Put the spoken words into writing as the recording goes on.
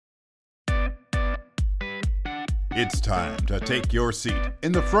It's time to take your seat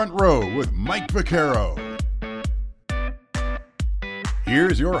in the front row with Mike Vaccaro.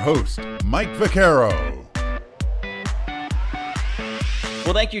 Here's your host, Mike Vaccaro.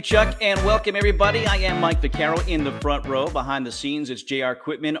 Well, thank you, Chuck, and welcome, everybody. I am Mike Vaccaro in the front row. Behind the scenes, it's J.R.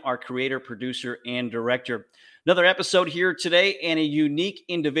 Quitman, our creator, producer, and director. Another episode here today, and a unique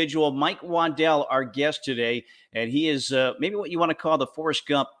individual, Mike Waddell, our guest today. And he is maybe what you want to call the Forrest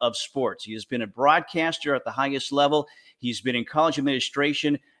Gump of sports. He has been a broadcaster at the highest level. He's been in college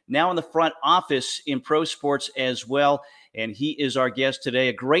administration, now in the front office in pro sports as well. And he is our guest today.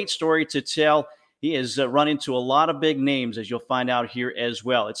 A great story to tell. He has run into a lot of big names, as you'll find out here as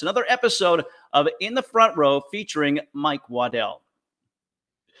well. It's another episode of In the Front Row featuring Mike Waddell.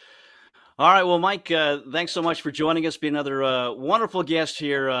 All right, well, Mike, thanks so much for joining us. Be another wonderful guest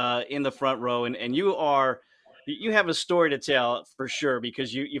here in the front row, and you have a story to tell for sure,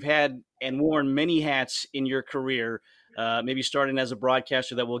 because you've had and worn many hats in your career. Maybe starting as a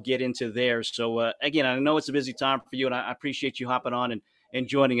broadcaster that we'll get into there. So again, I know it's a busy time for you, and I appreciate you hopping on and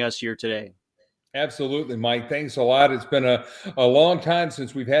joining us here today. Absolutely, Mike. Thanks a lot. It's been a long time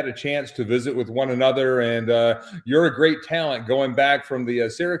since we've had a chance to visit with one another, and you're a great talent going back from the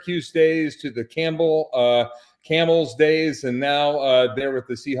Syracuse days to the Camels days, and now there with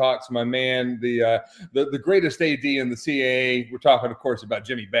the Seahawks, my man, the greatest AD in the CAA. We're talking, of course, about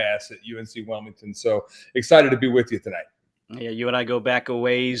Jimmy Bass at UNC Wilmington. So excited to be with you tonight. Yeah, you and I go back a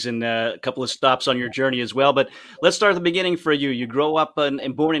ways, and a couple of stops on your journey as well. But let's start at the beginning for you. You grow up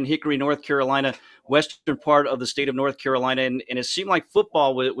and born in Hickory, North Carolina, western part of the state of North Carolina, and it seemed like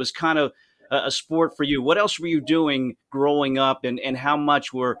football was kind of a sport for you. What else were you doing growing up, and how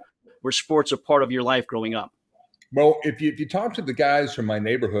much were sports a part of your life growing up? Well, if you talk to the guys from my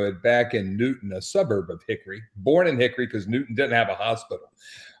neighborhood back in Newton, a suburb of Hickory, born in Hickory because Newton didn't have a hospital,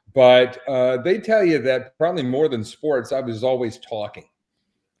 but they tell you that probably more than sports, I was always talking.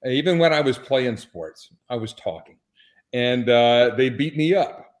 Even when I was playing sports, I was talking. And they beat me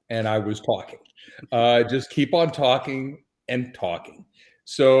up, and I was talking. Just keep on talking and talking.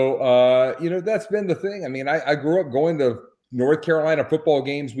 So, that's been the thing. I mean, I grew up going to North Carolina football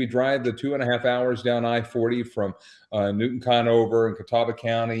games. We drive the 2.5 hours down I-40 from Newton Conover and Catawba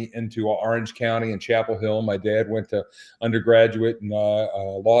County into Orange County and Chapel Hill. My dad went to undergraduate and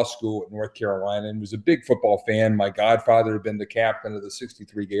law school at North Carolina and was a big football fan. My godfather had been the captain of the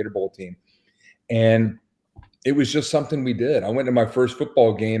 63 Gator Bowl team. And it was just something we did. I went to my first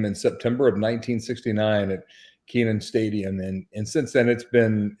football game in September of 1969 at Kenan Stadium, and since then it's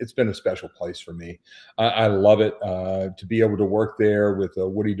been a special place for me. I love it to be able to work there with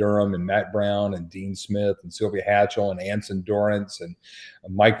Woody Durham and Matt Brown and Dean Smith and Sylvia Hatchell and Anson Dorrance and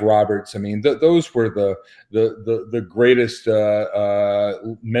Mike Roberts. I mean, those were the greatest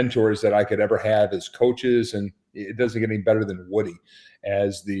mentors that I could ever have as coaches, and it doesn't get any better than Woody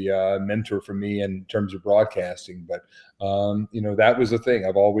as the mentor for me in terms of broadcasting. But that was the thing.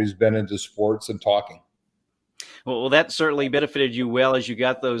 I've always been into sports and talking. Well, that certainly benefited you well as you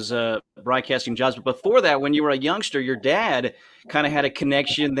got those broadcasting jobs. But before that, when you were a youngster, your dad kind of had a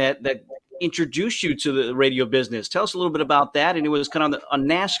connection that introduced you to the radio business. Tell us a little bit about that. And it was kind of on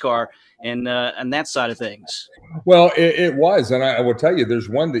NASCAR and that side of things. Well, it was. And I will tell you, there's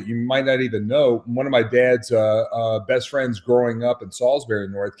one that you might not even know. One of my dad's best friends growing up in Salisbury,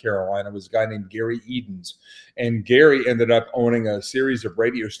 North Carolina, was a guy named Gary Edens. And Gary ended up owning a series of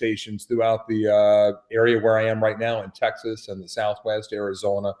radio stations throughout the area where I am right now in Texas and the Southwest,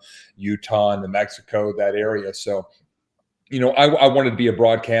 Arizona, Utah, New Mexico, that area. So, I wanted to be a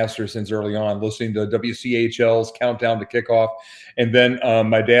broadcaster since early on, listening to WCHL's Countdown to Kickoff. And then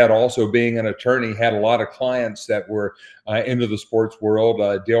my dad, also being an attorney, had a lot of clients that were into the sports world.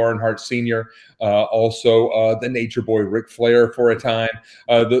 Dale Earnhardt Sr., also the Nature Boy Ric Flair for a time.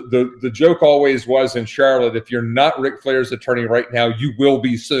 The joke always was in Charlotte, if you're not Ric Flair's attorney right now, you will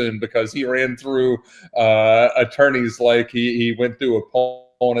be soon, because he ran through attorneys like he went through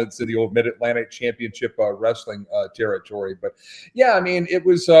opponents in the old Mid-Atlantic Championship wrestling territory. But yeah, I mean, it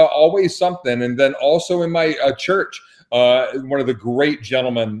was always something. And then also in my church, one of the great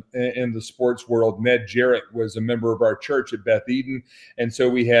gentlemen in the sports world, Ned Jarrett, was a member of our church at Beth Eden. And so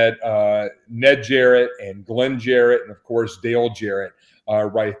we had Ned Jarrett and Glenn Jarrett and, of course, Dale Jarrett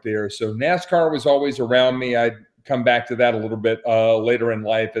right there. So NASCAR was always around me. I'd come back to that a little bit later in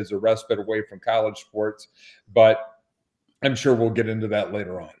life as a respite away from college sports. But I'm sure we'll get into that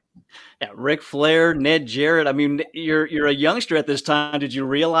later on. Yeah, Ric Flair, Ned Jarrett. I mean, you're a youngster at this time. Did you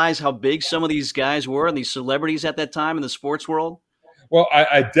realize how big some of these guys were and these celebrities at that time in the sports world? Well,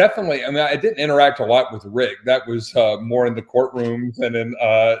 I definitely, I didn't interact a lot with Rick. That was more in the courtrooms and in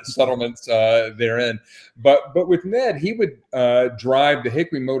settlements therein. But with Ned, he would drive the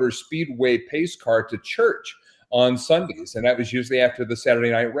Hickory Motor Speedway pace car to church on Sundays. And that was usually after the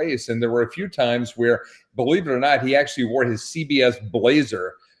Saturday night race. And there were a few times where, believe it or not, he actually wore his CBS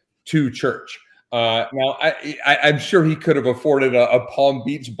blazer to church. Now, I'm sure he could have afforded a Palm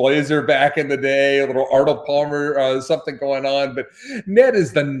Beach blazer back in the day, a little Arnold Palmer, something going on. But Ned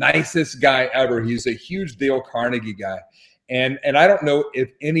is the nicest guy ever. He's a huge Dale Carnegie guy. And I don't know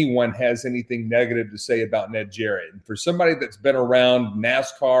if anyone has anything negative to say about Ned Jarrett. And for somebody that's been around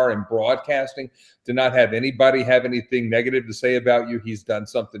NASCAR and broadcasting, to not have anybody have anything negative to say about you, he's done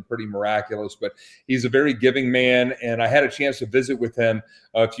something pretty miraculous. But he's a very giving man, and I had a chance to visit with him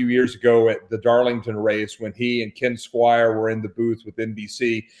a few years ago at the Darlington race when he and Ken Squire were in the booth with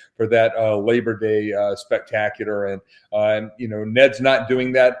NBC for that Labor Day spectacular. And Ned's not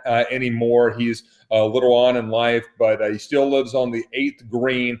doing that anymore. He's a little on in life, but he still lives on the 8th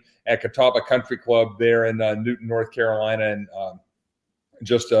green at Catawba Country Club there in Newton, North Carolina, and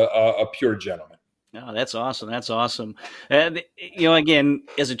just a pure gentleman. Oh, that's awesome. That's awesome. Again,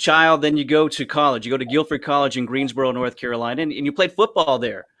 as a child, then you go to college. You go to Guilford College in Greensboro, North Carolina, and you played football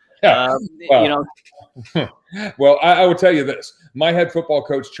there. Yeah. Well, I will tell you this. My head football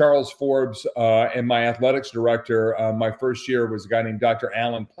coach, Charles Forbes, and my athletics director, my first year was a guy named Dr.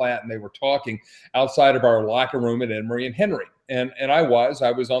 Alan Platt, and they were talking outside of our locker room at Emory and Henry. And I was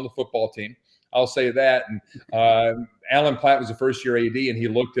on the football team. I'll say that. And Alan Platt was a first-year AD, and he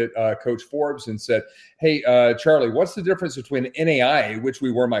looked at Coach Forbes and said, hey, Charlie, what's the difference between NAIA, which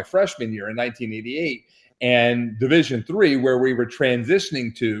we were my freshman year in 1988, and Division III, where we were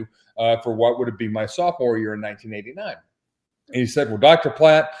transitioning to for what would have been my sophomore year in 1989? And he said, well, Dr.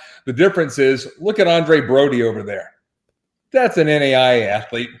 Platt, the difference is, look at Andre Brody over there. That's an NAIA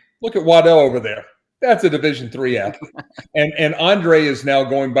athlete. Look at Waddell over there. That's a Division III athlete. And Andre is now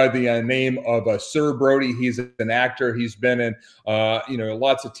going by the name of Sir Brody. He's an actor. He's been in,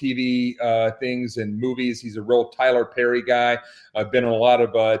 lots of TV things and movies. He's a real Tyler Perry guy. I've been in a lot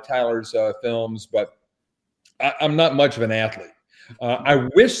of Tyler's films, but I'm not much of an athlete. I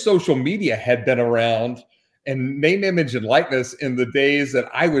wish social media had been around and name, image, and likeness in the days that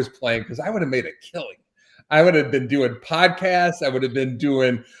I was playing, because I would have made a killing. I would have been doing podcasts. I would have been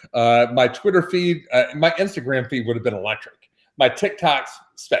doing my Twitter feed. My Instagram feed would have been electric. My TikTok's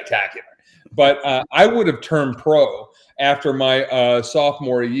spectacular. But I would have turned pro after my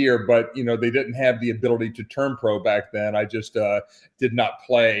sophomore year, but they didn't have the ability to turn pro back then. I just did not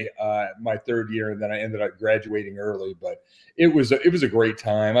play my third year, and then I ended up graduating early. But it was a great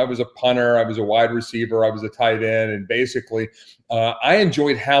time. I was a punter. I was a wide receiver. I was a tight end, and basically, I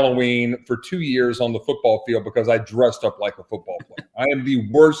enjoyed Halloween for 2 years on the football field because I dressed up like a football player. I am the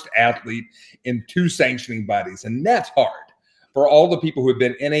worst athlete in 2 sanctioning bodies, and that's hard. For all the people who have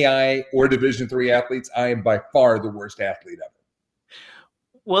been NAIA or Division III athletes, I am by far the worst athlete ever.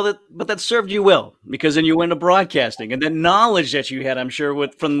 Well, but that served you well, because then you went to broadcasting, and the knowledge that you had, I'm sure,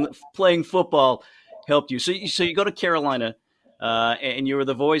 from playing football helped you. So you go to Carolina, and you were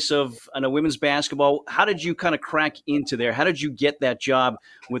the voice of women's basketball. How did you kind of crack into there? How did you get that job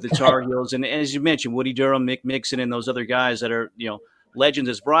with the Tar Heels? And as you mentioned, Woody Durham, Mick Mixon, and those other guys that are legends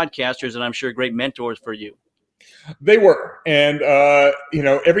as broadcasters, and I'm sure great mentors for you. They were. And,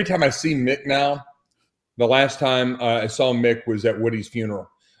 every time I see Mick now, the last time I saw Mick was at Woody's funeral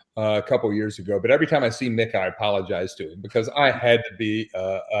a couple of years ago. But every time I see Mick, I apologize to him because I had to be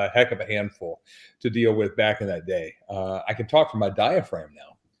a heck of a handful to deal with back in that day. I can talk from my diaphragm now.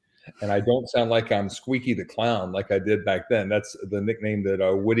 And I don't sound like I'm Squeaky the Clown like I did back then. That's the nickname that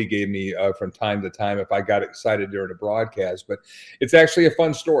Woody gave me from time to time if I got excited during a broadcast. But it's actually a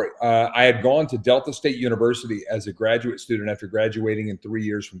fun story. I had gone to Delta State University as a graduate student after graduating in 3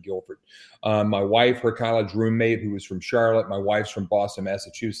 years from Guilford. My wife, her college roommate, who was from Charlotte. My wife's from Boston,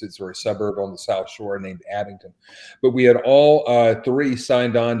 Massachusetts, or a suburb on the South Shore named Abington. But we had all 3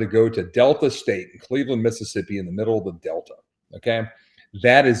 signed on to go to Delta State in Cleveland, Mississippi, in the middle of the Delta. Okay.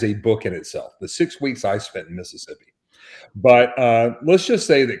 That is a book in itself, the 6 weeks I spent in Mississippi. But let's just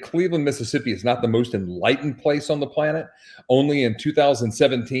say that Cleveland, Mississippi is not the most enlightened place on the planet. Only in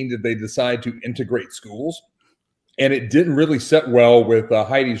 2017 did they decide to integrate schools. And it didn't really set well with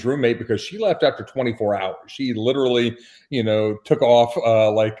Heidi's roommate because she left after 24 hours. She literally, took off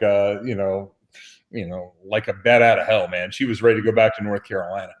like a bat out of hell, man. She was ready to go back to North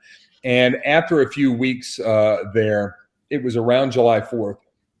Carolina. And after a few weeks there, it was around July 4th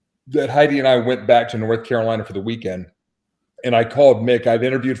that Heidi and I went back to North Carolina for the weekend. And I called Mick. I've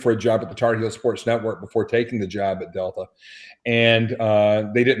interviewed for a job at the Tar Heel Sports Network before taking the job at Delta, and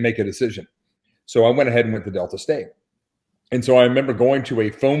they didn't make a decision. So I went ahead and went to Delta State. And so I remember going to a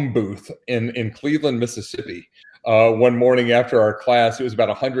phone booth in Cleveland, Mississippi, one morning after our class. It was about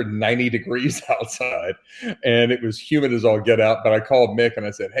 190 degrees outside, and it was humid as all get out. But I called Mick and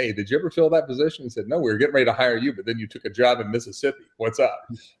I said, "Hey, did you ever fill that position?" He said, "No, we were getting ready to hire you, but then you took a job in Mississippi. What's up?"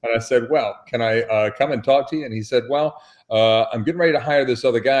 And I said, "Well, can I come and talk to you?" And he said, "Well, I'm getting ready to hire this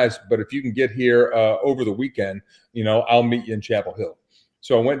other guys, but if you can get here over the weekend, I'll meet you in Chapel Hill."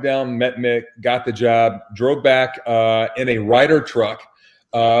 So I went down, met Mick, got the job, drove back in a Ryder truck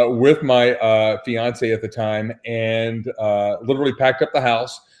with my fiance at the time, and literally packed up the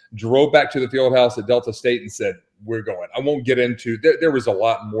house, drove back to the field house at Delta State and said, "We're going." I won't get into there was a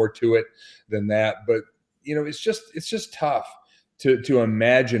lot more to it than that, but it's just tough to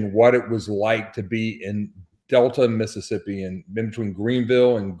imagine what it was like to be in Delta, Mississippi, and in between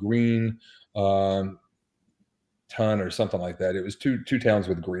Greenville and Green Ton or something like that. It was two towns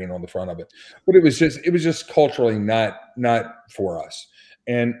with green on the front of it, but it was just culturally not for us.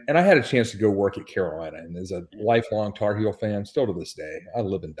 And I had a chance to go work at Carolina, and as a lifelong Tar Heel fan, still to this day, I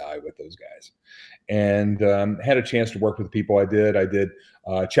live and die with those guys. And had a chance to work with the people I did. I did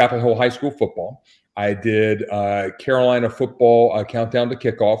Chapel Hill High School football. I did Carolina football countdown to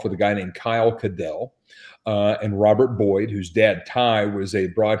kickoff with a guy named Kyle Cadell. And Robert Boyd, whose dad, Ty, was a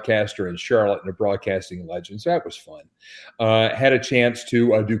broadcaster in Charlotte and a broadcasting legend. So that was fun. Had a chance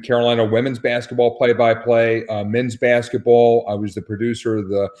to do Carolina women's basketball play-by-play, men's basketball. I was the producer of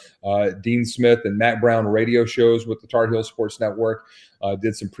the Dean Smith and Matt Brown radio shows with the Tar Heel Sports Network.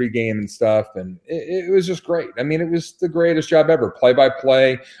 Did some pregame and stuff, and it was just great. I mean, it was the greatest job ever.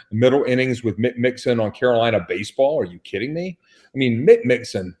 Play-by-play, middle innings with Mick Mixon on Carolina baseball. Are you kidding me? I mean, Mick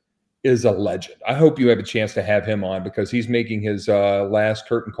Mixon is a legend. I hope you have a chance to have him on, because he's making his last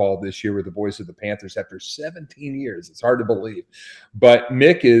curtain call this year with the voice of the Panthers after 17 years. It's hard to believe. But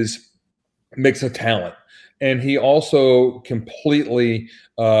Mick's a talent. And he also completely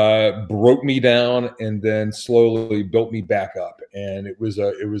broke me down and then slowly built me back up. And it was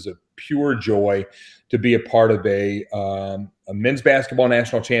a pure joy to be a part of a men's basketball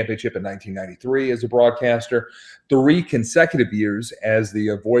national championship in 1993 as a broadcaster, 3 consecutive years as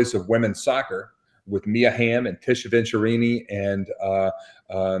the voice of women's soccer with Mia Hamm and Tisha Venturini, and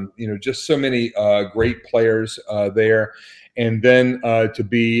just so many great players there. And then to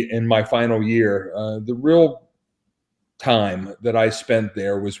be in my final year, the real time that I spent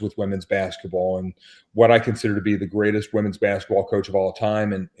there was with women's basketball, and what I consider to be the greatest women's basketball coach of all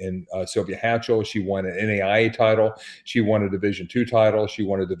time, and Sylvia Hatchell. She won an NAIA title. She won a Division II title. She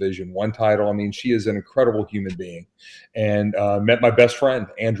won a Division I title. I mean, she is an incredible human being. And met my best friend,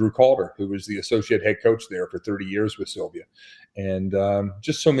 Andrew Calder, who was the associate head coach there for 30 years with Sylvia. And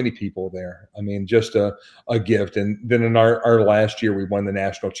just so many people there. I mean, just a gift. And then in our last year, we won the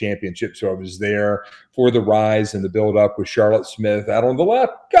national championship. So I was there for the rise and the build up with Charlotte Smith out on the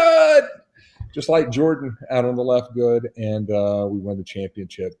left. Good. Just like Jordan out on the left, good. And we won the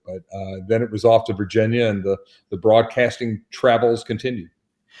championship. But then it was off to Virginia, and the broadcasting travels continued.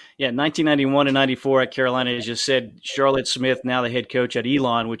 Yeah, 1991 and 94 at Carolina, as you said. Charlotte Smith, now the head coach at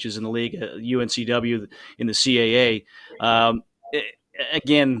Elon, which is in the league, UNCW in the CAA.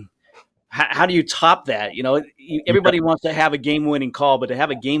 Again, how do you top that? Everybody wants to have a game-winning call, but to have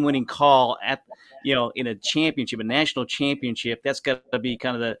a game-winning call at in a championship, a national championship, that's got to be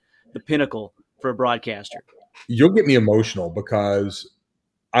kind of the pinnacle for a broadcaster. You'll get me emotional because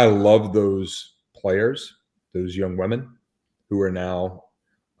I love those players, those young women who are now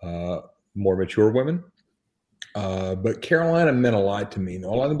more mature women. But Carolina meant a lot to me,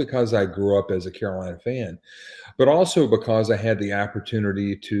 not only because I grew up as a Carolina fan, but also because I had the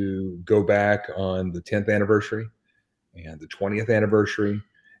opportunity to go back on the 10th anniversary and the 20th anniversary,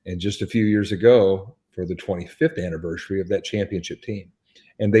 and just a few years ago for the 25th anniversary of that championship team.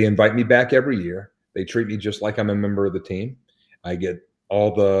 And they invite me back every year. They treat me just like I'm a member of the team. I get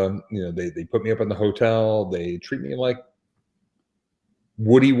all the, they put me up in the hotel. They treat me like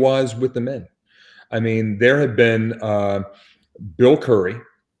Woody was with the men. I mean, there have been Bill Curry,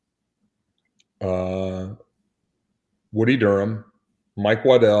 Woody Durham, Mike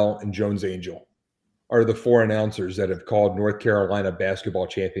Waddell, and Jones Angel are the 4 announcers that have called North Carolina basketball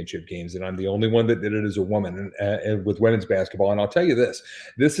championship games, and I'm the only one that did it as a woman and with women's basketball. And I'll tell you this: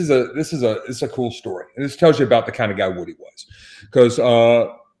 this is a cool story, and this tells you about the kind of guy Woody was, because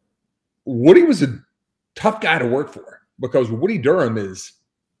Woody was a tough guy to work for, because Woody Durham is,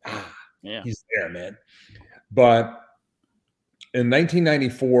 he's there, man. But In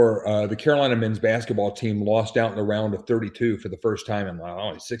 1994, the Carolina men's basketball team lost out in the round of 32 for the first time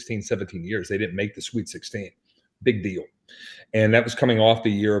in 16, 17 years. They didn't make the Sweet 16. Big deal. And that was coming off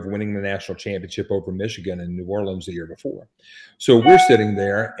the year of winning the national championship over Michigan and New Orleans the year before. So we're sitting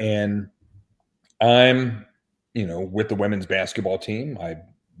there, and I'm, with the women's basketball team. I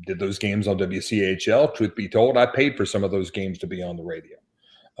did those games on WCHL. Truth be told, I paid for some of those games to be on the radio.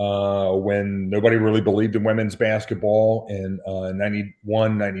 When nobody really believed in women's basketball in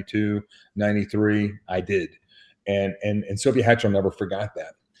 91, 92, 93, I did. And Sylvia Hatchell never forgot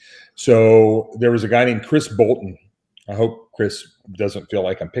that. So there was a guy named Chris Bolton. I hope Chris doesn't feel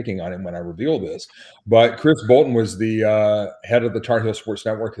like I'm picking on him when I reveal this, but Chris Bolton was the head of the Tar Heel Sports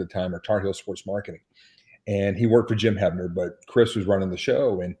Network at the time, or Tar Heel Sports Marketing. And he worked for Jim Hebner, but Chris was running the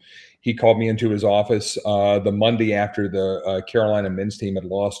show. And he called me into his office the Monday after the Carolina men's team had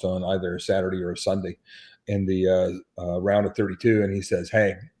lost on either a Saturday or a Sunday in the round of 32. And he says,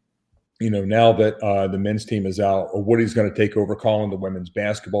 hey, now that the men's team is out, Woody's going to take over calling the women's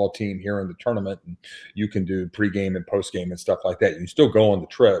basketball team here in the tournament. And you can do pregame and postgame and stuff like that. You can still go on the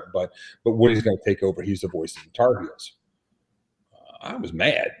trip, but Woody's going to take over. He's the voice of the Tar Heels. I was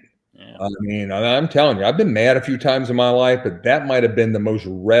mad. Yeah. I mean, I'm telling you, I've been mad a few times in my life, but that might have been the most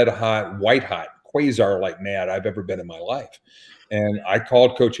red hot, white hot, quasar-like mad I've ever been in my life. And I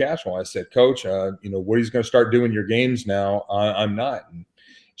called Coach Hatchell. I said, Coach, Woody's going to start doing your games now. I'm not. And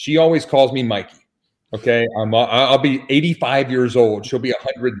she always calls me Mikey. Okay, I'll be 85 years old. She'll be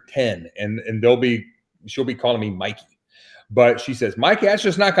 110, and she'll be calling me Mikey. But she says, Mikey, that's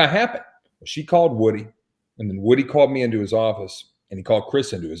just not going to happen. She called Woody, and then Woody called me into his office. And he called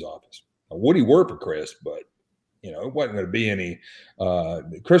Chris into his office. Now, Woody worked for Chris, but, it wasn't going to be any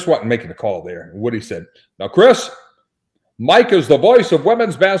Chris wasn't making a call there. And Woody said, now, Chris, Mike is the voice of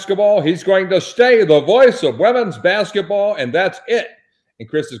women's basketball. He's going to stay the voice of women's basketball, and that's it. And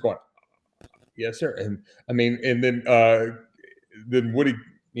Chris is going, yes, sir. And then Woody,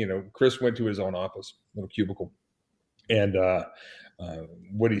 Chris went to his own office, little cubicle. And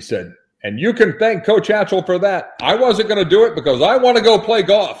Woody said, and you can thank Coach Hatchell for that. I wasn't going to do it because I want to go play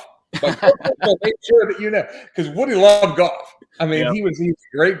golf. But make sure that because Woody loved golf. I mean, he was a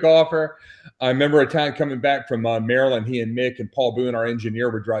great golfer. I remember a time coming back from Maryland. He and Mick and Paul Boone, our engineer,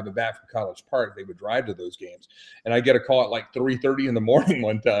 were driving back from College Park. They would drive to those games. And I get a call at like 3:30 in the morning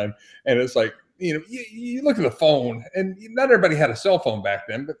one time. And it's like, you look at the phone, and not everybody had a cell phone back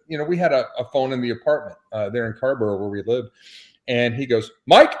then. But, we had a phone in the apartment there in Carborough where we lived. And he goes,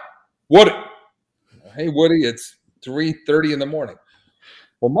 Mike, Woody. Hey, Woody, it's 3:30 in the morning.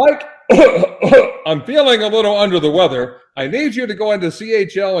 Well, Mike, I'm feeling a little under the weather. I need you to go into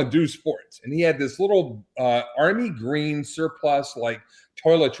CHL and do sports. And he had this little army green surplus like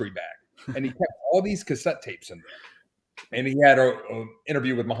toiletry bag. And he kept all these cassette tapes in there. And he had an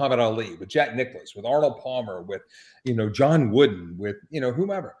interview with Muhammad Ali, with Jack Nicklaus, with Arnold Palmer, with, John Wooden, with,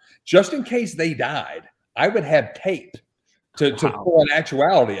 whomever. Just in case they died, I would have tape to pull an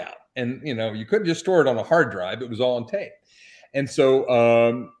actuality out. And, you couldn't just store it on a hard drive. It was all on tape. And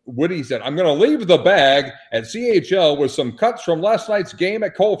so Woody said, I'm going to leave the bag at CHL with some cuts from last night's game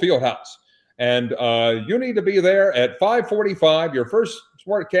at Cole Fieldhouse. And you need to be there at 5:45. Your first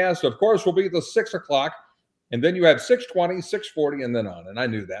sportcast, of course, will be the 6 o'clock. And then you have 6:20, 6:40, and then on. And I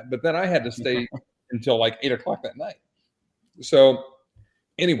knew that. But then I had to stay until like 8 o'clock that night. So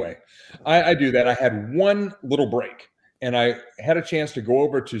anyway, I do that. I had one little break. And I had a chance to go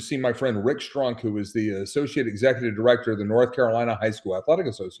over to see my friend Rick Strunk, who is the Associate Executive Director of the North Carolina High School Athletic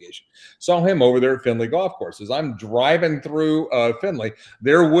Association. Saw him over there at Findlay Golf Course. As I'm driving through Findlay,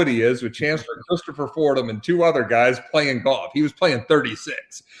 there Woody is with Chancellor Christopher Fordham and two other guys playing golf. He was playing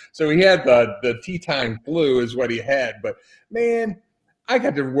 36. So he had the tea time flu is what he had. But, man, I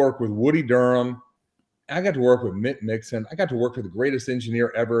got to work with Woody Durham. I got to work with Mitt Mixon. I got to work with the greatest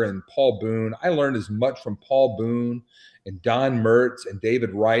engineer ever in Paul Boone. I learned as much from Paul Boone and Don Mertz and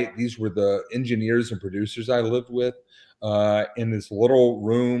David Wright. These were the engineers and producers I lived with in this little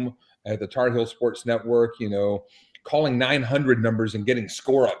room at the Tar Heel Sports Network, calling 900 numbers and getting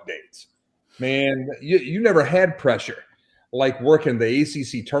score updates. Man, you never had pressure like working the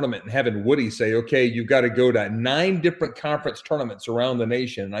ACC tournament and having Woody say, okay, you've got to go to 9 different conference tournaments around the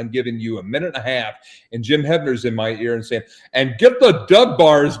nation. And I'm giving you a minute and a half. And Jim Hebner's in my ear and saying, and get the dub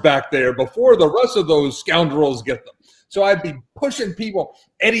bars back there before the rest of those scoundrels get them. So I'd be pushing people.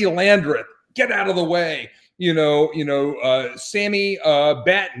 Eddie Landreth, get out of the way. Sammy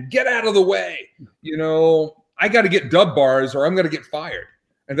Batten, get out of the way. I got to get dub bars or I'm going to get fired.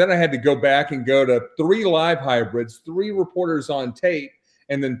 And then I had to go back and go to 3 live hybrids, 3 reporters on tape,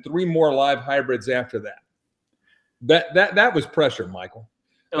 and then 3 more live hybrids after that. That was pressure, Michael.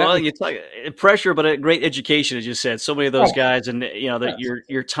 Well, you talk pressure, but a great education, as you said. So many of those guys, and that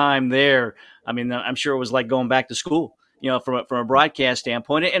your time there. I mean, I'm sure it was like going back to school. From a broadcast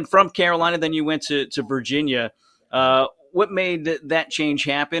standpoint, and from Carolina, then you went to Virginia. What made that change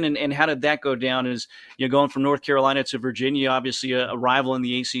happen, and how did that go down? As going from North Carolina to Virginia, obviously a rival in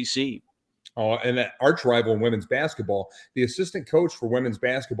the ACC. Oh, and that arch rival in women's basketball, the assistant coach for women's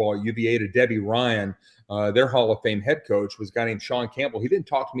basketball at UVA to Debbie Ryan, their Hall of Fame head coach, was a guy named Sean Campbell. He didn't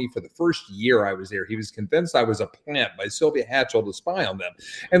talk to me for the first year I was there. He was convinced I was a plant by Sylvia Hatchell to spy on them.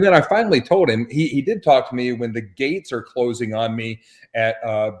 And then I finally told him, he did talk to me when the gates are closing on me at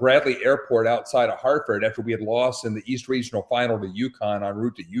Bradley Airport outside of Hartford after we had lost in the East Regional Final to UConn en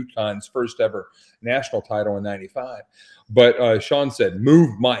route to UConn's first ever national title in 95. But Sean said,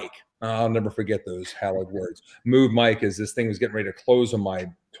 "Move Mike." I'll never forget those hallowed words. "Move Mike," as this thing was getting ready to close on my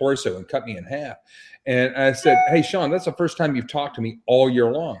torso and cut me in half. And I said, "Hey, Sean, that's the first time you've talked to me all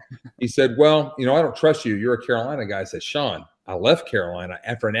year long." He said, "Well, I don't trust you. You're a Carolina guy." I said, "Sean, I left Carolina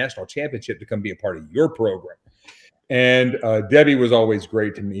after a national championship to come be a part of your program." And Debbie was always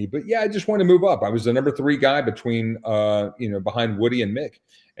great to me. But, yeah, I just wanted to move up. I was the number 3 guy behind Woody and Mick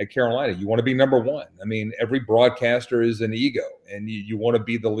at Carolina. You want to be number 1. I mean, every broadcaster is an ego, and you want to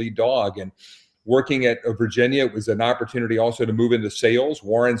be the lead dog. And working at Virginia, it was an opportunity also to move into sales.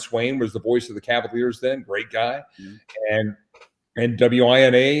 Warren Swain was the voice of the Cavaliers then, great guy. Mm-hmm. And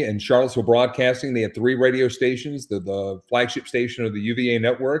WINA and Charlottesville Broadcasting, they had 3 radio stations, the flagship station of the UVA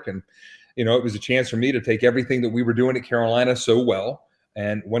network. And it was a chance for me to take everything that we were doing at Carolina so well.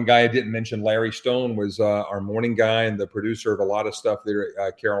 And one guy I didn't mention, Larry Stone, was our morning guy and the producer of a lot of stuff there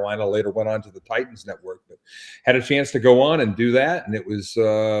at Carolina. Later went on to the Titans network, but had a chance to go on and do that. And it was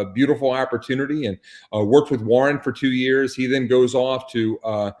a beautiful opportunity, and worked with Warren for 2 years. He then goes off to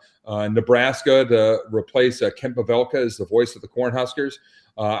Nebraska to replace Kent Pavelka as the voice of the Cornhuskers.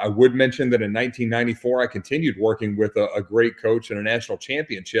 I would mention that in 1994, I continued working with a great coach and a national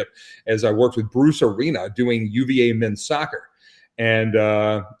championship as I worked with Bruce Arena doing UVA men's soccer. And,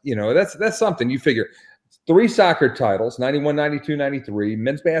 that's something you figure. 3 soccer titles, 91, 92, 93,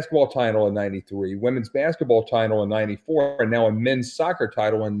 men's basketball title in 93, women's basketball title in 94, and now a men's soccer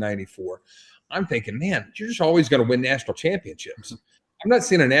title in 94. I'm thinking, man, you're just always going to win national championships. I'm not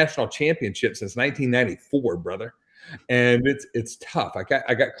seeing a national championship since 1994, brother. And it's tough.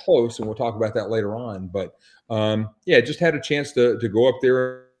 I got close, and we'll talk about that later on. But just had a chance to go up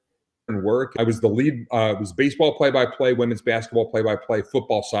there and work. I was the lead. Was baseball play-by-play, women's basketball play-by-play,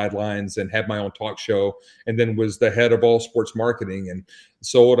 football sidelines, and had my own talk show. And then was the head of all sports marketing, and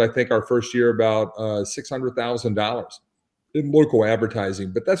sold, I think, our first year about $600,000 in local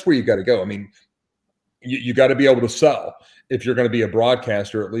advertising. But that's where you got to go. I mean, you got to be able to sell if you're going to be a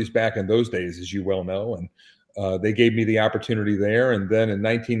broadcaster, at least back in those days, as you well know. And they gave me the opportunity there. And then in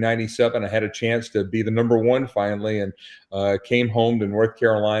 1997, I had a chance to be the number 1 finally, and came home to North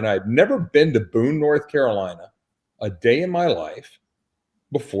Carolina. I'd never been to Boone, North Carolina a day in my life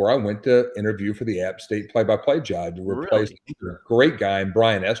before I went to interview for the App State play-by-play job to replace a great guy,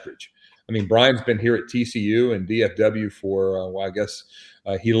 Brian Estridge. I mean, Brian's been here at TCU and DFW for,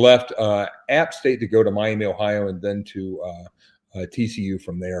 he left App State to go to Miami, Ohio, and then to TCU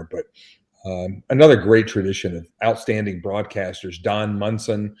from there. But another great tradition of outstanding broadcasters: Don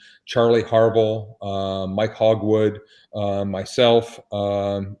Munson, Charlie Harville, Mike Hogwood, myself.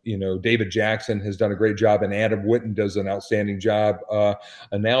 David Jackson has done a great job, and Adam Witten does an outstanding job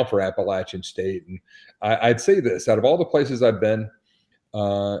now for Appalachian State. And I'd say this: out of all the places I've been,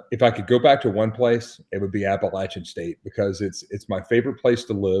 if I could go back to one place, it would be Appalachian State, because it's my favorite place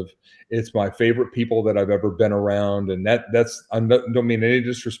to live. It's my favorite people that I've ever been around. And that's, I don't mean any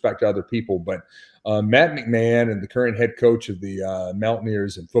disrespect to other people, but Matt McMahon and the current head coach of the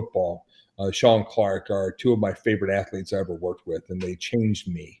Mountaineers in football, Sean Clark, are 2 of my favorite athletes I ever worked with. And they changed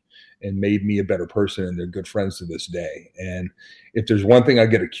me and made me a better person. And they're good friends to this day. And if there's one thing I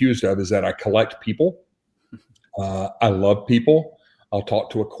get accused of, is that I collect people. I love people. I'll talk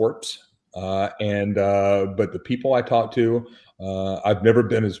to a corpse. But the people I talk to, I've never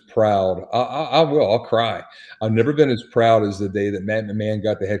been as proud. I'll cry. I've never been as proud as the day that Matt McMahon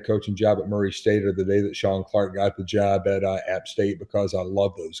got the head coaching job at Murray State, or the day that Sean Clark got the job at App State, because I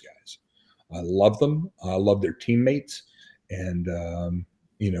love those guys. I love them. I love their teammates. And,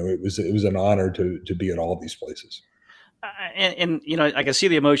 it was an honor to be at all these places. And I can see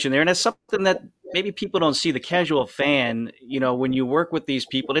the emotion there. And that's something that maybe people don't see. The casual fan, when you work with these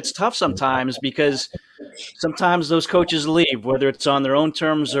people, it's tough sometimes, because sometimes those coaches leave, whether it's on their own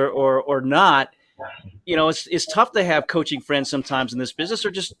terms or not. It's tough to have coaching friends sometimes in this business,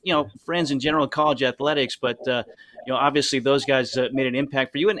 or just, friends in general in college athletics. But obviously those guys made an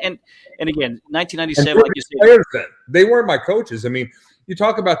impact for you. And again, 1997, like you said, they weren't my coaches. I mean, you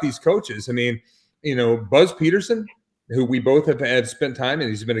talk about these coaches. I mean, Buzz Peterson, who we both have spent time, and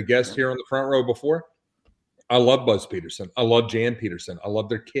he's been a guest here on the front row before. I love Buzz Peterson. I love Jan Peterson. I love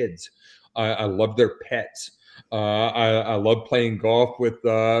their kids. I love their pets. I love playing golf with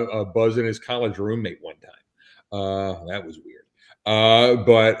Buzz and his college roommate one time. That was weird.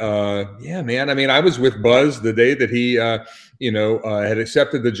 Yeah, man. I mean, I was with Buzz the day that he, had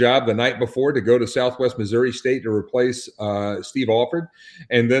accepted the job the night before to go to Southwest Missouri State to replace Steve Alford.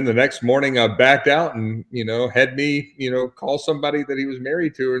 And then the next morning I backed out and, had me, call somebody that he was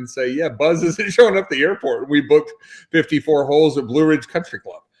married to and say, yeah, Buzz isn't showing up at the airport. We booked 54 holes at Blue Ridge Country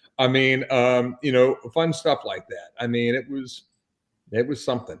Club. I mean, fun stuff like that. I mean, it was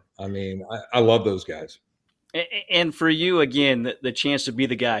something. I mean, I love those guys. And for you, again, the chance to be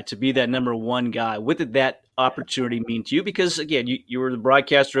the guy, to be that number one guy, what did that opportunity mean to you? Because, again, you were the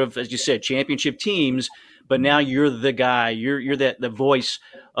broadcaster of, as you said, championship teams, but now you're the guy. You're the voice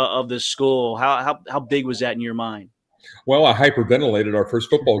of the school. How big was that in your mind? Well, I hyperventilated. Our first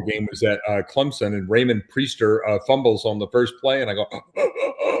football game was at Clemson, and Raymond Priester fumbles on the first play, and I go,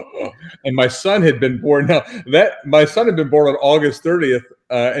 and my son had been born. Now my son had been born on August 30th,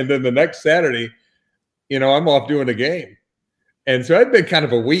 and then the next Saturday, I'm off doing a game. And so I'd been kind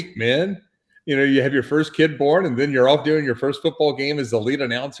of a week, man. You have your first kid born, and then you're off doing your first football game as the lead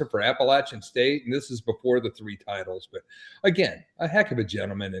announcer for Appalachian State. And this is before the 3 titles. But again, a heck of a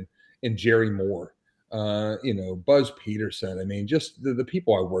gentleman and Jerry Moore, Buzz Peterson. I mean, just the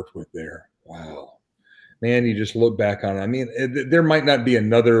people I worked with there. Wow. Man, you just look back on it. I mean, there might not be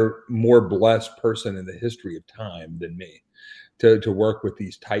another more blessed person in the history of time than me to work with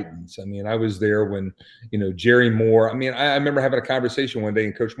these Titans. I mean, I was there when, Jerry Moore, I mean, I remember having a conversation one day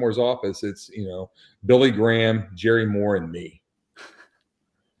in Coach Moore's office. It's, Billy Graham, Jerry Moore, and me.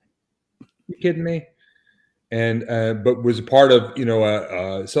 You kidding me? And, but was a part of,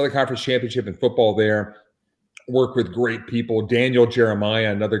 a Southern Conference championship in football there. Worked with great people. Daniel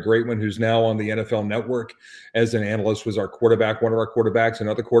Jeremiah, another great one who's now on the NFL Network as an analyst, was our quarterback, one of our quarterbacks.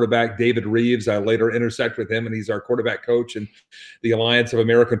 Another quarterback, David Reeves. I later intersect with him, and he's our quarterback coach in the Alliance of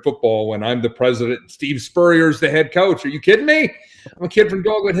American Football when I'm the president. Steve Spurrier's the head coach. Are you kidding me? I'm a kid from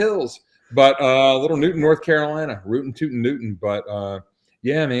Dogwood Hills, but little Newton, North Carolina, rootin' tootin' Newton. But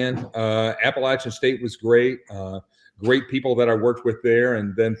yeah, man, Appalachian State was great. Great people that I worked with there.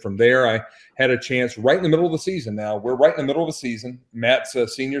 And then from there, I had a chance right in the middle of the season. Now we're right in the middle of the season, Matt's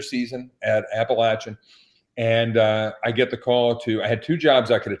senior season at Appalachian. And I get the call I had 2 jobs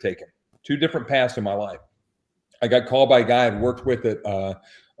I could have taken, 2 different paths in my life. I got called by a guy I'd worked with at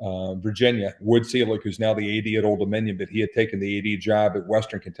Virginia, Wood Seelig, who's now the AD at Old Dominion, but he had taken the AD job at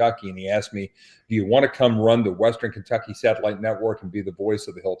Western Kentucky. And he asked me, do you want to come run the Western Kentucky Satellite Network and be the voice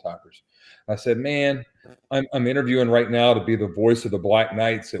of the Hilltoppers? I said, man, I'm interviewing right now to be the voice of the Black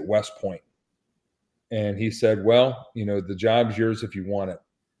Knights at West Point. And he said, well, the job's yours if you want it.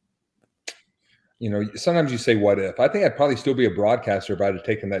 Sometimes you say, what if? I think I'd probably still be a broadcaster if I'd have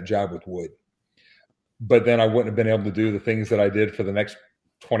taken that job with Wood. But then I wouldn't have been able to do the things that I did for the next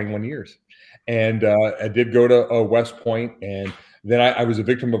 21 years. And I did go to West Point, and then I was a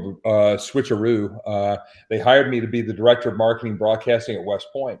victim of switcheroo. They hired me to be the director of marketing broadcasting at West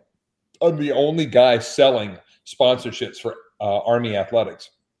Point. I'm the only guy selling sponsorships for Army athletics.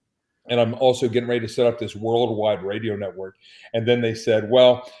 And I'm also getting ready to set up this worldwide radio network. And then they said,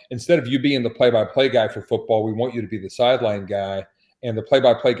 well, instead of you being the play-by-play guy for football, we want you to be the sideline guy and the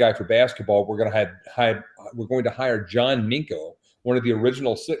play-by-play guy for basketball. We're going to hire John Minko, one of the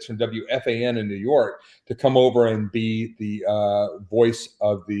original 6 from WFAN in New York, to come over and be the voice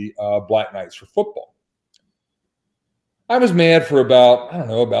of the Black Knights for football. I was mad for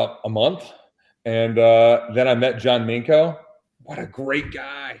about a month. And then I met John Minko. What a great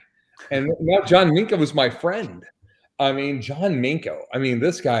guy. And now John Minko was my friend. I mean, John Minko,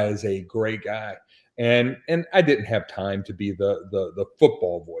 this guy is a great guy. And I didn't have time to be the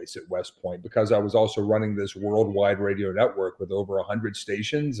football voice at West Point because I was also running this worldwide radio network with over 100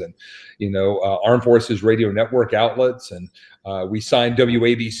 stations and, Armed Forces Radio Network outlets. And we signed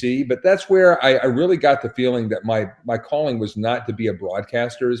WABC. But that's where I really got the feeling that my calling was not to be a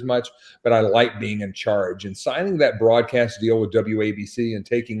broadcaster as much, but I like being in charge. And signing that broadcast deal with WABC and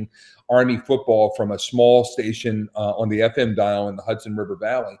taking Army football from a small station on the FM dial in the Hudson River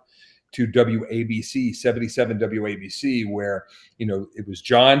Valley to WABC, 77 WABC, where, it was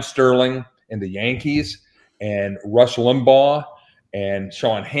John Sterling and the Yankees and Rush Limbaugh and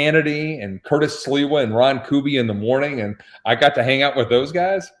Sean Hannity and Curtis Sliwa and Ron Kuby in the morning. And I got to hang out with those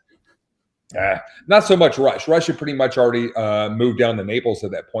guys. Not so much Rush. Rush had pretty much already moved down to Naples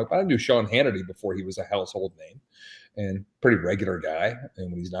at that point, but I knew Sean Hannity before he was a household name, and pretty regular guy,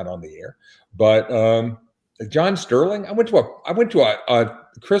 and when he's not on the air. But John Sterling, I went to a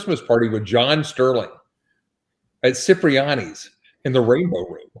Christmas party with John Sterling at Cipriani's in the Rainbow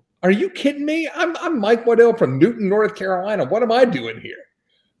Room. Are you kidding me? I'm Mike Waddell from Newton, North Carolina. What am I doing here?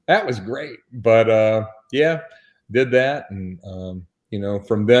 That was great. But yeah, did that, and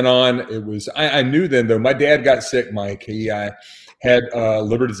from then on, it was. I knew then though. My dad got sick, Mike. He had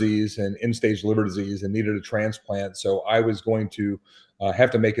liver disease and end-stage liver disease and needed a transplant. So I was going to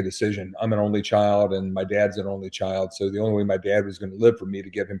have to make a decision. I'm an only child, and my dad's an only child. So the only way my dad was going to live for me to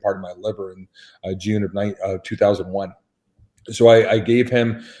give him part of my liver in June of 2001. So I gave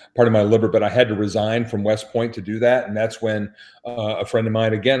him part of my liver, but I had to resign from West Point to do that. And that's when a friend of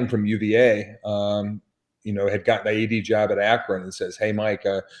mine, again from UVA, had gotten the AD job at Akron and says, "Hey, Mike,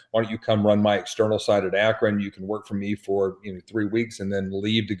 why don't you come run my external side at Akron? You can work for me for 3 weeks and then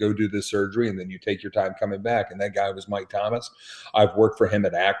leave to go do this surgery, and then you take your time coming back." And that guy was Mike Thomas. I've worked for him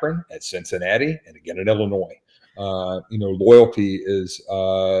at Akron, at Cincinnati, and again at Illinois. Loyalty is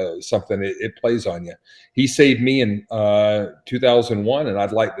something it plays on you. He saved me in 2001, and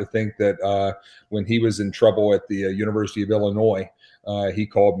I'd like to think that when he was in trouble at the University of Illinois, he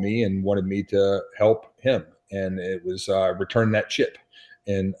called me and wanted me to help him, and it was return that chip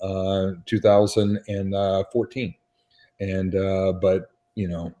in 2014. And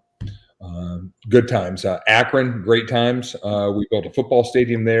good times. Akron, great times. We built a football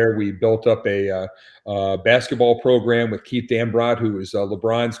stadium there. We built up a basketball program with Keith Dambrot, who was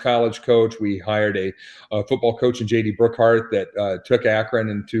LeBron's college coach. We hired a football coach in J.D. Brookhart that took Akron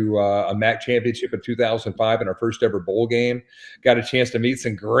into a MAC championship in 2005 in our first ever bowl game. Got a chance to meet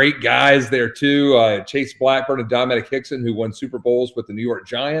some great guys there too. Chase Blackburn and Dominic Hickson, who won Super Bowls with the New York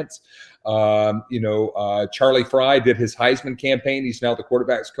Giants. Charlie Fry did his Heisman campaign. He's now the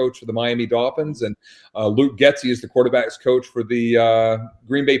quarterback's coach for the Miami Dolphins, and Luke Getsy is the quarterback's coach for the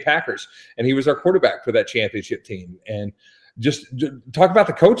Green Bay Packers, and he was our quarterback for that championship team. And just talk about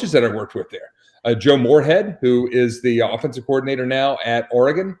the coaches that I worked with there. Joe Moorhead, who is the offensive coordinator now at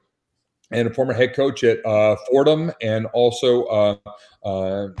Oregon, and a former head coach at Fordham, and also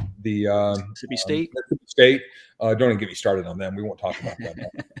Mississippi State. Mississippi State. Don't even get me started on them. We won't talk about that.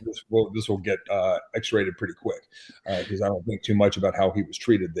 This will get X-rated pretty quick because I don't think too much about how he was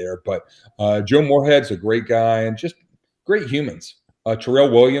treated there. But Joe Moorhead's a great guy and just great humans. Terrell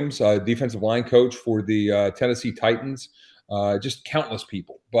Williams, defensive line coach for the Tennessee Titans. Just countless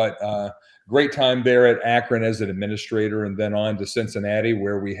people. But great time there at Akron as an administrator, and then on to Cincinnati,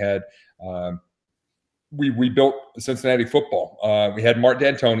 where we had we built Cincinnati football. We had Mark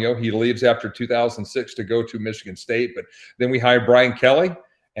D'Antonio. He leaves after 2006 to go to Michigan State, but then we hired Brian Kelly,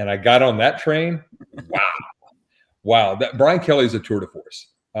 and I got on that train. Wow! That Brian Kelly is a tour de force.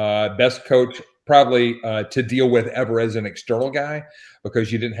 Best coach probably to deal with ever as an external guy,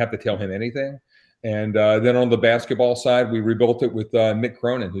 because you didn't have to tell him anything. And then on the basketball side, we rebuilt it with Mick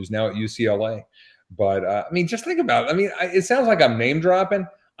Cronin, who's now at UCLA. But just think about it. It sounds like I'm name dropping.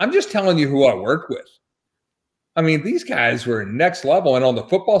 I'm just telling you who I worked with. These guys were next level. And on the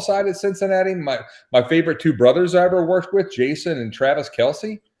football side at Cincinnati, my favorite two brothers I ever worked with, Jason and Travis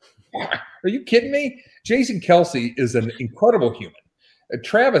Kelce. Are you kidding me? Jason Kelce is an incredible human.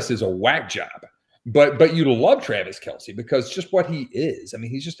 Travis is a whack job. But you love Travis Kelce because just what he is.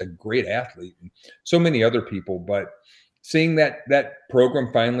 He's just a great athlete, and so many other people. But seeing that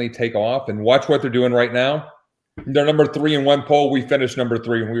program finally take off, and watch what they're doing right now. They're number 3 in one poll. We finished number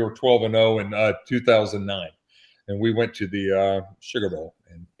 3, and we were 12-0 in 2009. And we went to the Sugar Bowl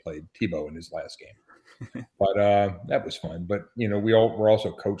and played Tebow in his last game. But that was fun. But, we're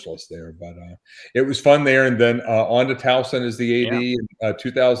also coachless there. But it was fun there. And then on to Towson as the AD in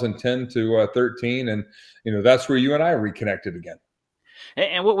 2010 to 13. And, that's where you and I reconnected again.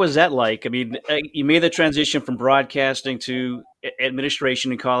 And what was that like? You made the transition from broadcasting to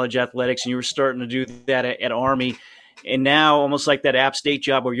administration in college athletics, and you were starting to do that at Army. And now, almost like that App State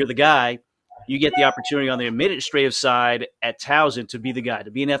job where you're the guy, you get the opportunity on the administrative side at Towson to be the guy,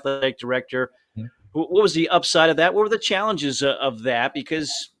 to be an athletic director. Mm-hmm. What was the upside of that? What were the challenges of that?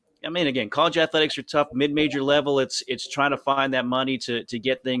 Because, again, college athletics are tough, mid-major level. It's trying to find that money to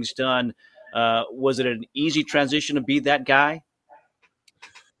get things done. Was it an easy transition to be that guy?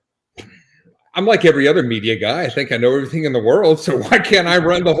 I'm like every other media guy. I think I know everything in the world, so why can't I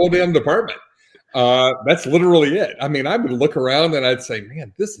run the whole damn department? That's literally it. I would look around and I'd say,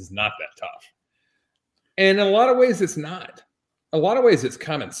 man, this is not that tough. And in a lot of ways, it's not. A lot of ways, it's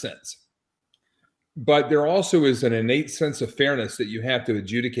common sense. But there also is an innate sense of fairness that you have to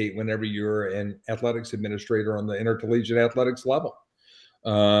adjudicate whenever you're an athletics administrator on the intercollegiate athletics level.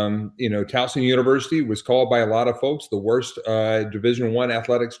 Towson University was called by a lot of folks the worst Division I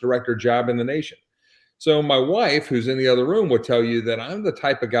athletics director job in the nation. So my wife, who's in the other room, will tell you that I'm the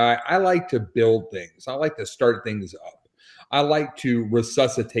type of guy, I like to build things. I like to start things up. I like to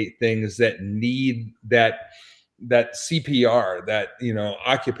resuscitate things that need that CPR, that,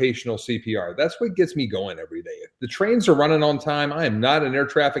 occupational CPR. That's what gets me going every day. If the trains are running on time, I am not an air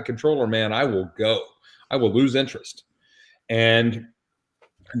traffic controller, man. I will go. I will lose interest. And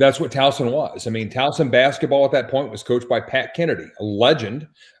that's what Towson was. I mean, Towson basketball at that point was coached by Pat Kennedy, a legend.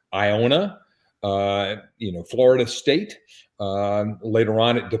 Iona, Florida State, later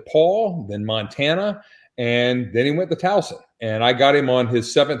on at DePaul, then Montana, and then he went to Towson. And I got him on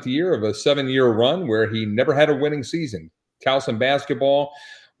his 7th year of a 7-year run where he never had a winning season. Towson basketball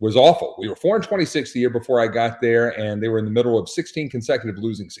was awful. We were 4-26 the year before I got there, and they were in the middle of 16 consecutive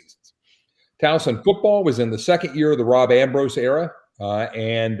losing seasons. Towson football was in the 2nd year of the Rob Ambrose era,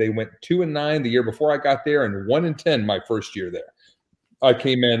 and they went 2-9 the year before I got there, and 1-10 my first year there. I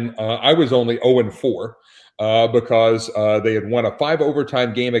came in, I was only 0-4 because they had won a 5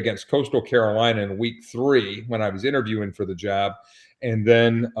 overtime game against Coastal Carolina in week 3 when I was interviewing for the job. And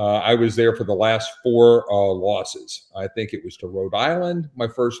then I was there for the last 4 losses. I think it was to Rhode Island, my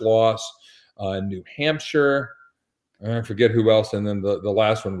first loss, New Hampshire, I forget who else. And then the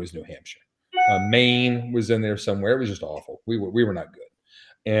last one was New Hampshire. Maine was in there somewhere. It was just awful. We were not good.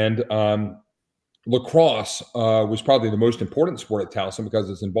 And lacrosse was probably the most important sport at Towson because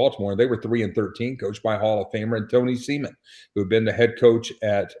it's in Baltimore. They were 3-13, coached by Hall of Famer Tony Seaman, who had been the head coach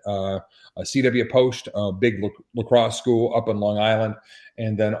at C.W. Post, a big lacrosse school up in Long Island,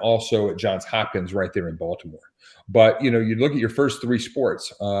 and then also at Johns Hopkins right there in Baltimore. But, you look at your first 3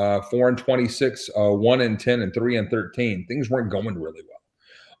 sports, 4-26, 1-10, and 3-13. Things weren't going really well.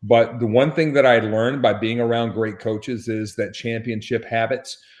 But the one thing that I learned by being around great coaches is that championship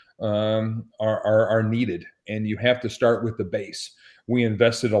habits are needed, and you have to start with the base. We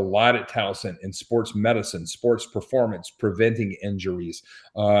invested a lot at Towson in sports medicine, sports performance, preventing injuries,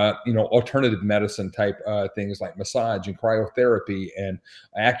 alternative medicine type things like massage and cryotherapy and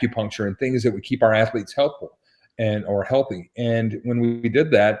acupuncture and things that would keep our athletes helpful or healthy. And when we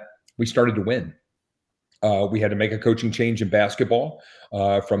did that, we started to win. We had to make a coaching change in basketball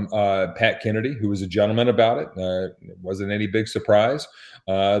from Pat Kennedy, who was a gentleman about it. It wasn't any big surprise.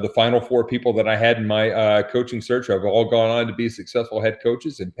 The final 4 people that I had in my coaching search have all gone on to be successful head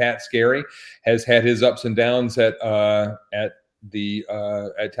coaches, and Pat Scarry has had his ups and downs at Towson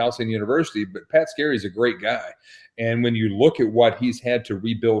University. But Pat Scarry is a great guy. And when you look at what he's had to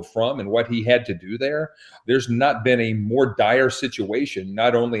rebuild from and what he had to do there, there's not been a more dire situation,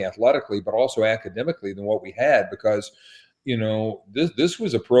 not only athletically, but also academically than what we had, because, this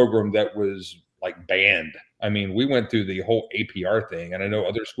was a program that was like banned. I mean, we went through the whole APR thing, and I know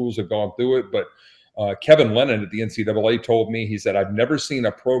other schools have gone through it, but Kevin Lennon at the NCAA told me, he said, I've never seen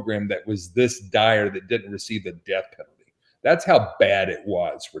a program that was this dire that didn't receive the death penalty. That's how bad it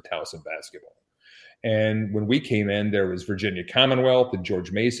was for Towson basketball. And when we came in, there was Virginia Commonwealth and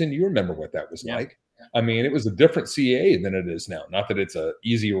George Mason. You remember what that was like. I mean, it was a different CAA than it is now. Not that it's an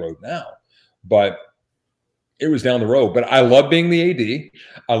easy road now, but it was down the road. But I love being the AD.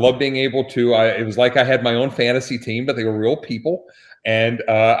 I love being able to, it was like I had my own fantasy team, but they were real people. And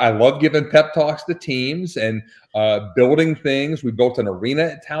I love giving pep talks to teams and building things. We built an arena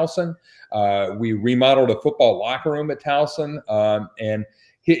at Towson. We remodeled a football locker room at Towson. And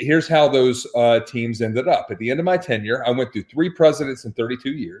here's how those teams ended up. At the end of my tenure, I went through 3 presidents in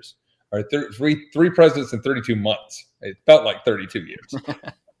 32 years, or three presidents in 32 months. It felt like 32 years.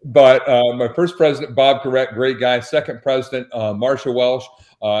 But my first president, Bob Correct, great guy. Second president, Marsha Welsh,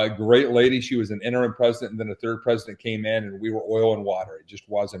 great lady. She was an interim president, and then a third president came in, and we were oil and water. It just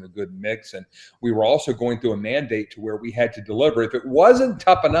wasn't a good mix. And we were also going through a mandate to where we had to deliver. If it wasn't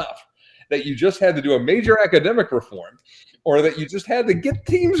tough enough that you just had to do a major academic reform, or that you just had to get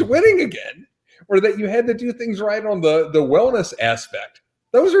teams winning again, or that you had to do things right on the wellness aspect.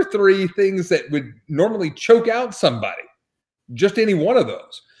 Those are 3 things that would normally choke out somebody, just any one of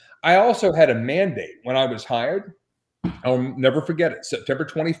those. I also had a mandate when I was hired. I'll never forget it. September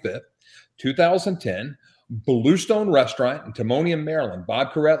 25th, 2010, Bluestone Restaurant in Timonium, Maryland.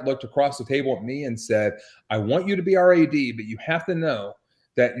 Bob Corrett looked across the table at me and said, I want you to be our AD, but you have to know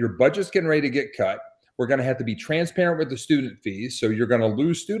that your budget's getting ready to get cut. We're going to have to be transparent with the student fees. So you're going to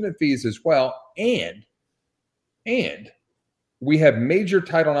lose student fees as well. And we have major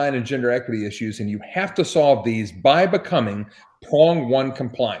Title IX and gender equity issues, and you have to solve these by becoming prong 1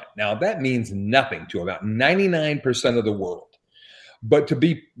 compliant. Now, that means nothing to about 99% of the world. But to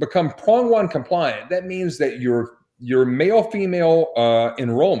become prong 1 compliant, that means that your male-female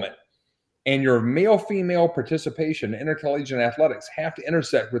enrollment and your male-female participation in intercollegiate athletics have to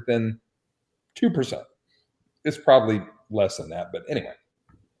intersect within 2%. It's probably less than that, but anyway,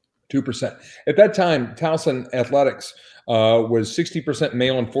 2%. At that time, Towson athletics was 60%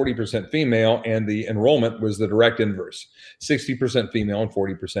 male and 40% female, and the enrollment was the direct inverse, 60% female and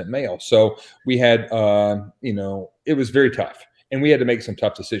 40% male. So we had, it was very tough, and we had to make some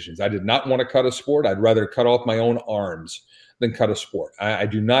tough decisions. I did not want to cut a sport. I'd rather cut off my own arms than cut a sport. I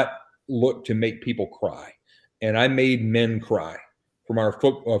do not look to make people cry, and I made men cry from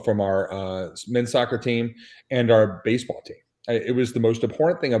our men's soccer team and our baseball team. It was the most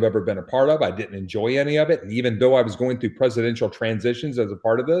abhorrent thing I've ever been a part of. I didn't enjoy any of it. And even though I was going through presidential transitions as a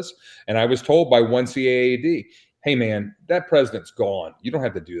part of this, and I was told by one CAAD, hey, man, that president's gone. You don't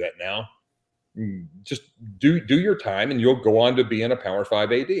have to do that now. Just do your time, and you'll go on to being a Power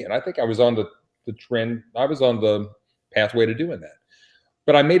 5 AD. And I think I was on the trend. I was on the pathway to doing that.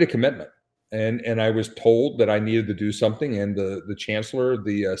 But I made a commitment. And I was told that I needed to do something, and the chancellor of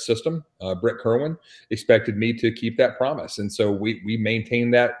the system, Brett Kerwin, expected me to keep that promise. And so we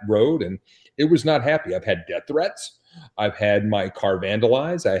maintained that road, and it was not happy. I've had death threats. I've had my car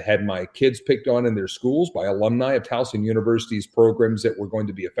vandalized. I had my kids picked on in their schools by alumni of Towson University's programs that were going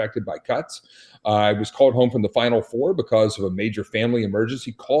to be affected by cuts. I was called home from the Final Four because of a major family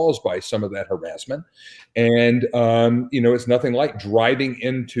emergency caused by some of that harassment. And, it's nothing like driving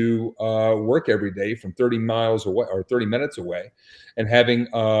into work every day from 30 miles away or 30 minutes away and having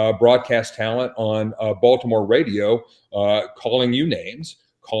broadcast talent on Baltimore radio calling you names,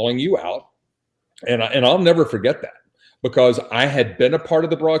 calling you out. And I'll never forget that, because I had been a part of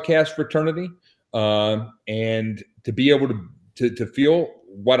the broadcast fraternity, and to be able to feel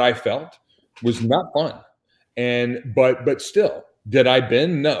what I felt was not fun. But still, did I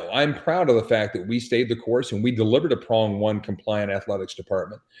bend? No. I'm proud of the fact that we stayed the course and we delivered a prong 1 compliant athletics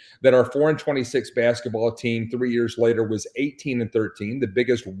department, that our 4-26 basketball team 3 years later was 18-13, the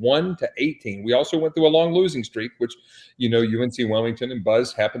biggest 1-18. We also went through a long losing streak, which, UNC Wilmington and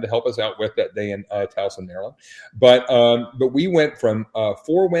Buzz happened to help us out with that day in Towson, Maryland. But we went from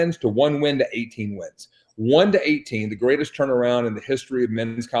 4 wins to 1 win to 18 wins. 1-18, the greatest turnaround in the history of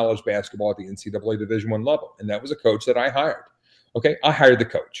men's college basketball at the NCAA Division I level. And that was a coach that I hired. Okay, I hired the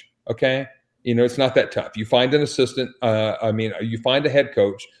coach. Okay, it's not that tough. You find an assistant. You find a head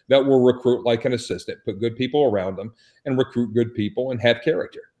coach that will recruit like an assistant, put good people around them, and recruit good people and have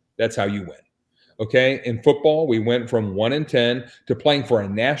character. That's how you win. Okay, in football, we went from 1-10 to playing for a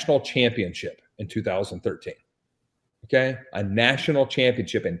national championship in 2013. Okay, a national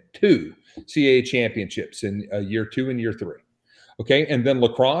championship and 2 CAA championships in year 2 and year 3. Okay, and then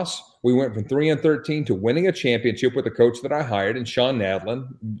lacrosse, we went from 3-13 to winning a championship with a coach that I hired, and Sean Nadlin,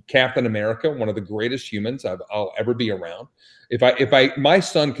 Captain America, one of the greatest humans I'll ever be around. If my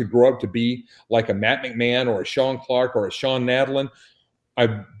son could grow up to be like a Matt McMahon or a Sean Clark or a Sean Nadlin,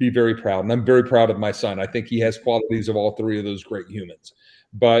 I'd be very proud, and I'm very proud of my son. I think he has qualities of all 3 of those great humans.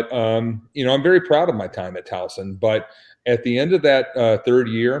 But I'm very proud of my time at Towson. But at the end of that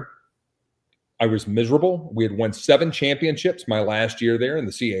 3rd year, I was miserable. We had won 7 championships my last year there in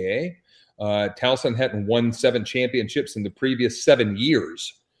the CAA. Towson hadn't won 7 championships in the previous 7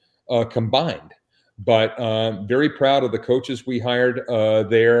 years combined. But very proud of the coaches we hired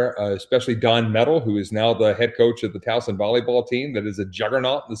there, especially Don Metal, who is now the head coach of the Towson volleyball team that is a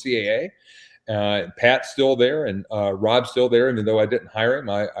juggernaut in the CAA. Pat's still there, and Rob's still there. Even though I didn't hire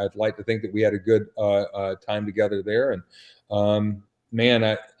him, I'd like to think that we had a good time together there. And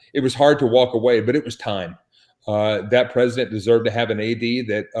it was hard to walk away, but it was time. That president deserved to have an AD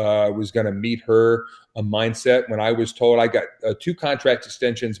that was going to meet her mindset. When I was told, I got 2 contract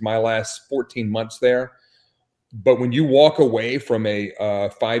extensions my last 14 months there. But when you walk away from a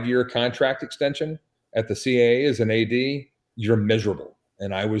 5-year contract extension at the CAA as an AD, you're miserable.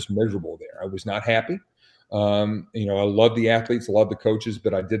 And I was miserable there. I was not happy. I love the athletes, I love the coaches,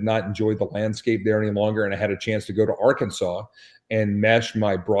 but I did not enjoy the landscape there any longer. And I had a chance to go to Arkansas and mesh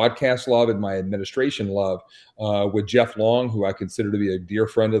my broadcast love and my administration love with Jeff Long, who I consider to be a dear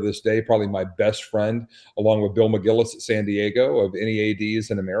friend of this day, probably my best friend, along with Bill McGillis at San Diego, of any ADs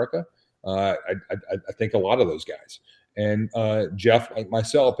in America. I think a lot of those guys. And Jeff, like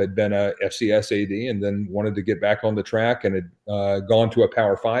myself, had been a FCS AD and then wanted to get back on the track and had gone to a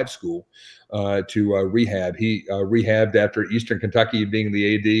Power 5 school to rehab. He rehabbed after Eastern Kentucky being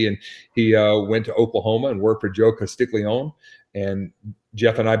the AD, and he went to Oklahoma and worked for Joe Castiglione. And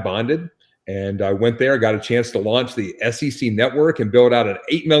Jeff and I bonded. And I went there, got a chance to launch the SEC network and build out an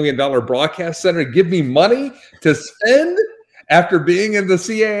 $8 million broadcast center to give me money to spend after being in the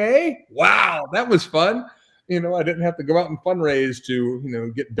CAA. Wow, that was fun. I didn't have to go out and fundraise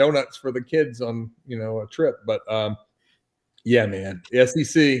to, get donuts for the kids on, a trip. But yeah, man, the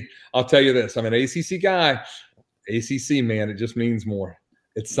SEC, I'll tell you this. I'm an ACC guy. ACC, man, it just means more.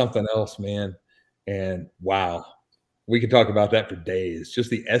 It's something else, man. And wow. We could talk about that for days. Just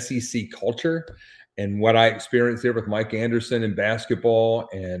the SEC culture and what I experienced there with Mike Anderson in basketball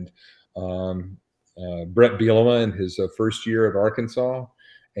and Brett Bielema in his first year at Arkansas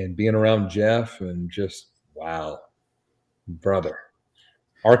and being around Jeff and just, wow, brother.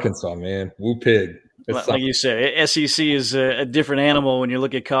 Arkansas, man. Woo pig. Like you said, SEC is a different animal when you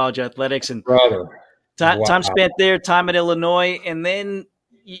look at college athletics. And brother. Time spent there, time at Illinois, and then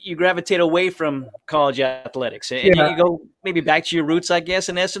you gravitate away from college athletics, and you go maybe back to your roots, I guess,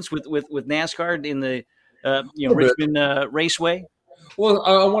 in essence, with NASCAR in the Richmond Raceway. Well,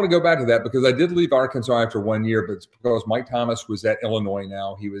 I want to go back to that because I did leave Arkansas after 1 year, but it's because Mike Thomas was at Illinois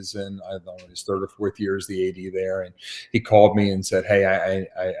now. He was in, I don't know, his third or fourth year as the AD there, and he called me and said, "Hey,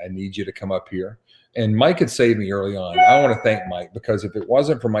 I need you to come up here." And Mike had saved me early on. I want to thank Mike because if it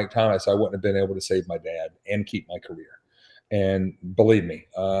wasn't for Mike Thomas, I wouldn't have been able to save my dad and keep my career. And believe me,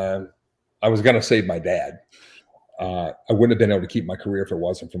 I was going to save my dad. I wouldn't have been able to keep my career if it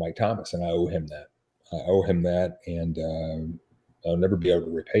wasn't for Mike Thomas, and I owe him that. And I'll never be able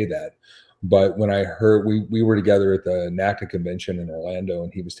to repay that. But when I heard we were together at the NACDA convention in Orlando,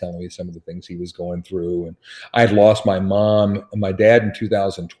 and he was telling me some of the things he was going through, and I had lost my mom and my dad in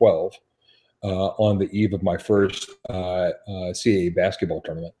 2012 on the eve of my first CAA basketball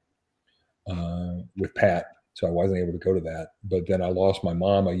tournament with Pat. So I wasn't able to go to that. But then I lost my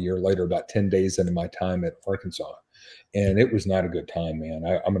mom a year later, about 10 days into my time at Arkansas. And it was not a good time, man.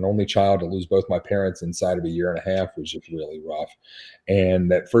 I'm an only child. To lose both my parents inside of a year and a half was just really rough.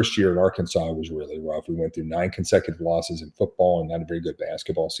 And that first year at Arkansas was really rough. We went through 9 consecutive losses in football and not a very good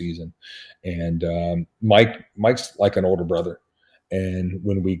basketball season. And Mike's like an older brother. And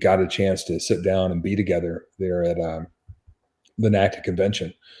when we got a chance to sit down and be together there at the NACDA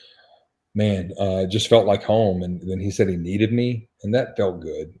convention, man, it just felt like home. And then he said he needed me, and that felt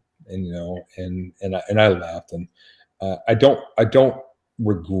good. And and I left, and I don't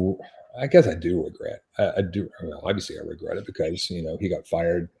regret. I guess I do regret. I do. Well, obviously, I regret it because he got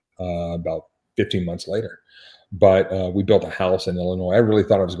fired about 15 months later. But we built a house in Illinois. I really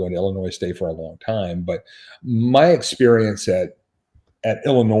thought I was going to Illinois State for a long time, but my experience at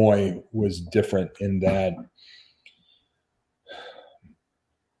Illinois was different in that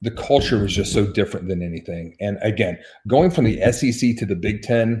the culture was just so different than anything. And again, going from the SEC to the Big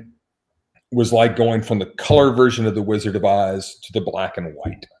Ten was like going from the color version of the Wizard of Oz to the black and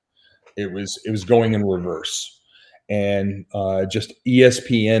white. It was going in reverse. And just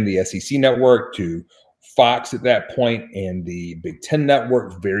ESPN, the SEC network, to Fox at that point, and the Big Ten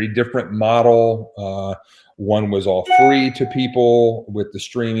network, very different model. One was all free to people with the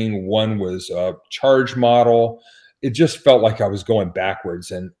streaming. One was a charge model. It just felt like I was going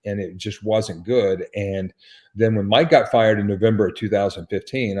backwards, and it just wasn't good. And then when Mike got fired in November of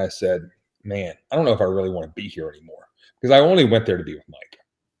 2015, I said, man, I don't know if I really want to be here anymore, because I only went there to be with Mike.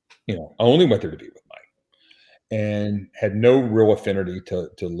 I only went there to be with Mike, and had no real affinity to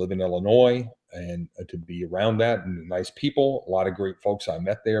live in Illinois and to be around that, and nice people, a lot of great folks I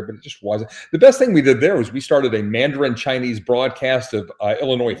met there, but it just wasn't. The best thing we did there was we started a Mandarin Chinese broadcast of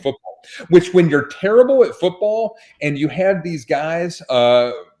Illinois football, which when you're terrible at football and you had these guys,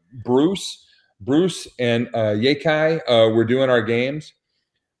 Bruce and Yekai were doing our games,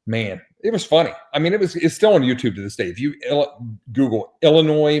 man, it was funny. I mean, it's still on YouTube to this day. If you Google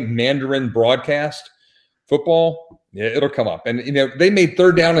Illinois Mandarin broadcast football, yeah, it'll come up. And they made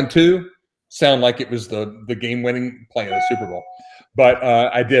 3rd down and 2 sound like it was the game-winning play in the Super Bowl. But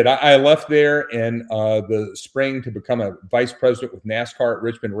I did. I left there in the spring to become a vice president with NASCAR at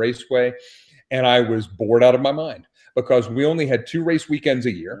Richmond Raceway, and I was bored out of my mind because we only had 2 race weekends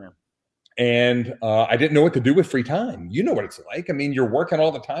a year, and I didn't know what to do with free time. You know what it's like. I mean, you're working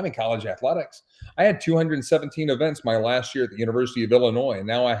all the time in college athletics. I had 217 events my last year at the University of Illinois, and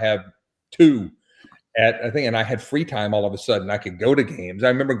now I have 2. And I had free time all of a sudden. I could go to games. I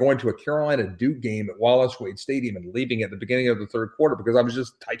remember going to a Carolina Duke game at Wallace Wade Stadium and leaving at the beginning of the 3rd quarter because I was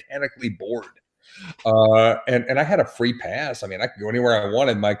just titanically bored. And I had a free pass. I mean, I could go anywhere I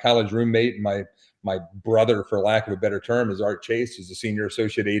wanted. My college roommate and my brother, for lack of a better term, is Art Chase, who's a senior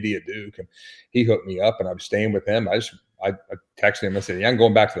associate AD at Duke, and he hooked me up, and I was staying with him. I texted him. I said, "Yeah, I'm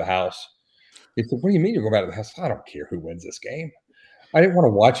going back to the house." He said, what do you mean you're going back to the house? I don't care who wins this game. I didn't want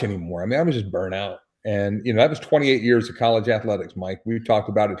to watch anymore. I mean, I was just burnt out. And, that was 28 years of college athletics, Mike. We've talked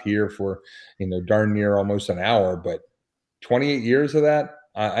about it here for, darn near almost an hour, but 28 years of that,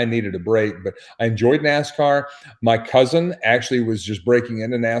 I needed a break, but I enjoyed NASCAR. My cousin actually was just breaking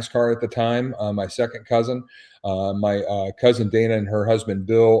into NASCAR at the time. My second cousin, my cousin Dana and her husband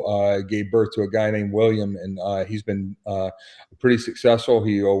Bill gave birth to a guy named William, and he's been pretty successful.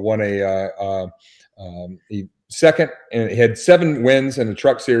 He won he second, and he had 7 wins in the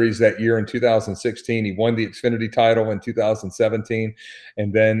Truck Series that year in 2016. He won the Xfinity title in 2017,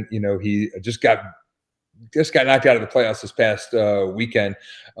 and then he just got knocked out of the playoffs this past weekend,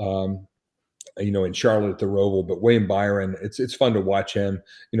 in Charlotte at the Roval. But William Byron, it's fun to watch him.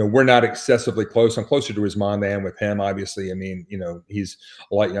 We're not excessively close. I'm closer to his mom than I am with him, obviously. I mean, he's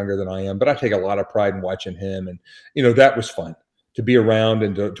a lot younger than I am, but I take a lot of pride in watching him. And, that was fun to be around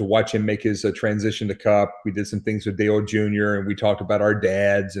and to watch him make his transition to Cup. We did some things with Dale Jr., and we talked about our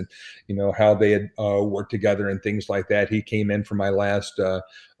dads and, how they had worked together and things like that. He came in for my last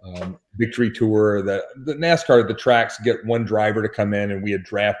victory tour. The NASCAR, the tracks get one driver to come in, and we had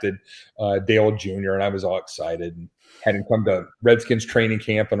drafted Dale Jr., and I was all excited and had him come to Redskins training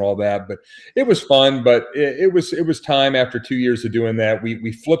camp and all that. But it was fun, but it was time after 2 years of doing that.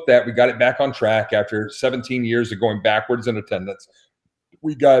 We flipped that. We got it back on track after 17 years of going backwards in attendance.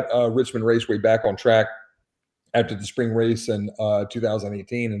 We got Richmond Raceway back on track after the spring race in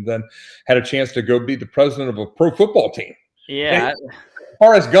 2018, and then had a chance to go be the president of a pro football team. Yeah.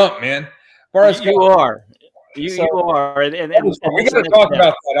 Forrest Gump, man. Forrest Gump. You are. You are. And we got to talk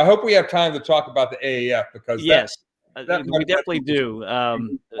about that. I hope we have time to talk about the AAF, because yes, we definitely do.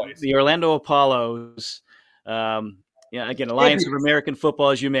 The Orlando Apollos, again, Alliance of American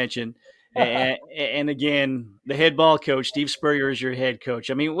Football, as you mentioned. And again, the head ball coach, Steve Spurrier, is your head coach.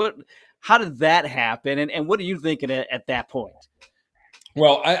 I mean, how did that happen? And what are you thinking at that point?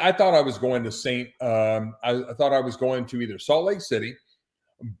 Well, I thought I was going to I thought I was going to either Salt Lake City,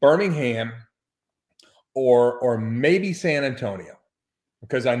 Birmingham, or maybe San Antonio,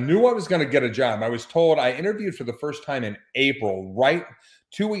 because I knew I was going to get a job. I was told, I interviewed for the first time in April, right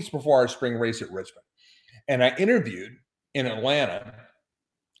 2 weeks before our spring race at Richmond. And I interviewed in Atlanta,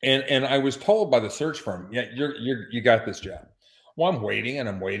 and I was told by the search firm, yeah, you got this job. Well, I'm waiting,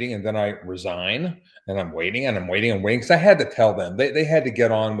 and then I resign, and I'm waiting, because I had to tell them. They had to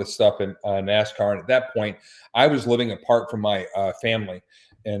get on with stuff in NASCAR. And at that point, I was living apart from my family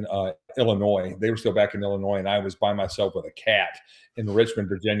in Illinois. They were still back in Illinois, and I was by myself with a cat in Richmond,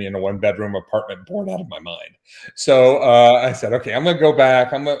 Virginia, in a 1-bedroom apartment, bored out of my mind. So I said, okay, I'm going to go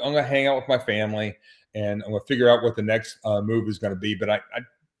back. I'm going to hang out with my family, and I'm going to figure out what the next move is going to be. But I'm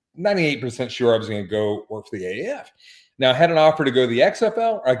 98% sure I was going to go work for the AAF. Now, I had an offer to go to the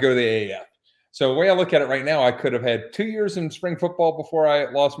XFL, or I go to the AAF. So the way I look at it right now, I could have had 2 years in spring football before I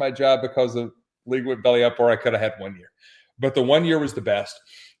lost my job because of league went belly up, or I could have had 1 year. But the 1 year was the best.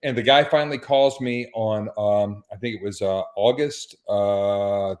 And the guy finally calls me on, I think it was August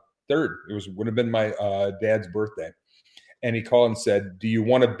 3rd. It would have been my dad's birthday. And he called and said, do you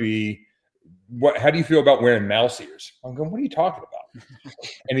want to be, how do you feel about wearing mouse ears? I'm going, what are you talking about?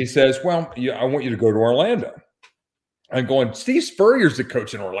 And he says, well, I want you to go to Orlando. I'm going, Steve Spurrier's the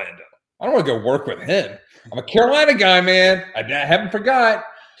coach in Orlando. I don't want to go work with him. I'm a Carolina guy, man. I haven't forgot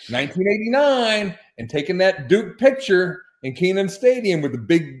 1989 and taking that Duke picture in Kenan Stadium with the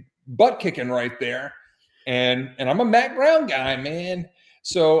big butt kicking right there. And I'm a Matt Brown guy, man.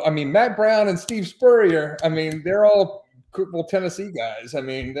 So, I mean, Matt Brown and Steve Spurrier, I mean, they're all Cookeville, Tennessee guys. I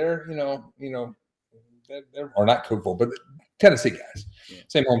mean, they're, or not Cookeville, but Tennessee guys.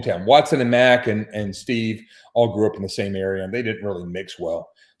 Same hometown. Watson and Mac and Steve all grew up in the same area, and they didn't really mix well.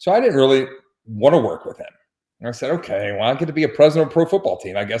 So I didn't really want to work with him. And I said, okay, well, I get to be a president of a pro football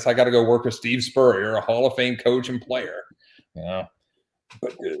team. I guess I got to go work with Steve Spurrier, a Hall of Fame coach and player. Yeah.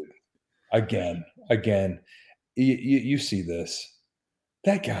 But dude, again, you see this.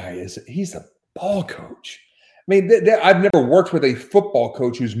 That guy he's a ball coach. I mean, I've never worked with a football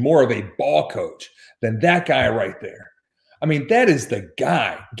coach who's more of a ball coach than that guy right there. I mean, that is the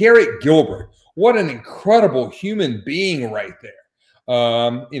guy. Garrett Gilbert. What an incredible human being right there.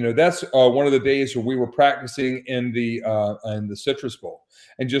 That's one of the days where we were practicing in the Citrus Bowl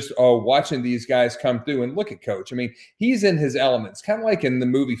and just watching these guys come through. And look at Coach. I mean, he's in his elements, kind of like in the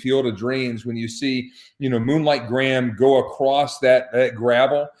movie Field of Dreams when you see, Moonlight Graham go across that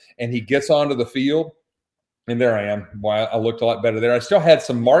gravel and he gets onto the field. And there I am. Boy, I looked a lot better there. I still had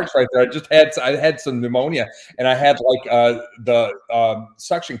some marks right there. I had some pneumonia, and I had the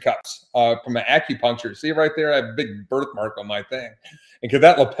suction cups from an acupuncture. See right there? I have a big birthmark on my thing. And could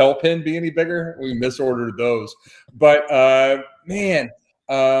that lapel pin be any bigger? We misordered those. But man,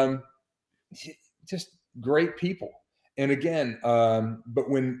 just great people. And again, but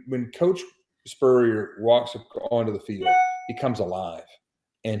when Coach Spurrier walks onto the field, he comes alive,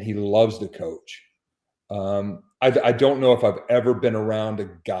 and he loves to coach. I don't know if I've ever been around a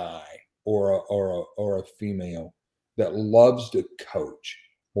guy or a female that loves to coach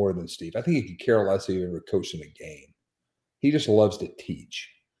more than Steve. I think he could care less if he ever coached in a game. He just loves to teach.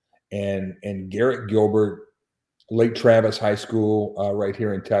 And Garrett Gilbert, Lake Travis High School, right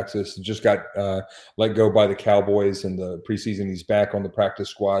here in Texas, just got let go by the Cowboys in the preseason. He's back on the practice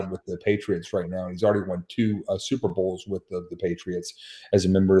squad with the Patriots right now. He's already won 2 Super Bowls with the Patriots as a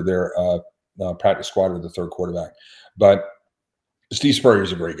member of their practice squad with the third quarterback. But Steve Spurrier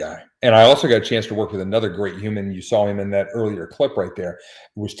is a great guy. And I also got a chance to work with another great human. You saw him in that earlier clip right there.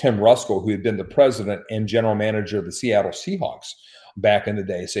 It was Tim Ruskell, who had been the president and general manager of the Seattle Seahawks back in the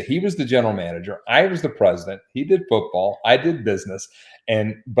day. So he was the general manager. I was the president. He did football. I did business.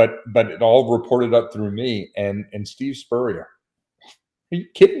 But it all reported up through me and Steve Spurrier. Are you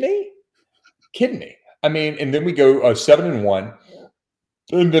kidding me? Kidding me. I mean, and then we go 7-1.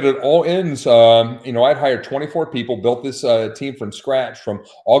 And then it all ends. I'd hired 24 people, built this team from scratch. From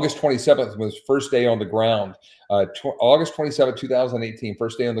August 27th was first day on the ground. August 27th, 2018,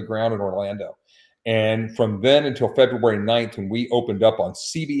 first day on the ground in Orlando. And from then until February 9th, when we opened up on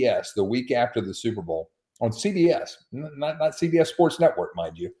CBS the week after the Super Bowl, on CBS, not CBS Sports Network,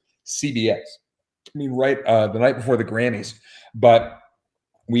 mind you, CBS. I mean, right the night before the Grammys. But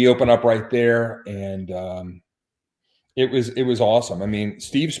we open up right there, and it was awesome. I mean,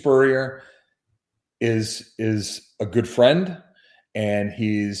 Steve Spurrier is a good friend, and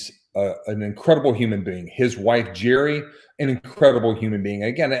he's an incredible human being. His wife Jerry, an incredible human being.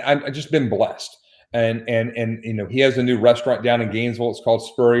 Again, I've just been blessed. And he has a new restaurant down in Gainesville. It's called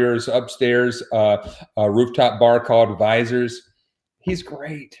Spurrier's. Upstairs, a rooftop bar called Visors. He's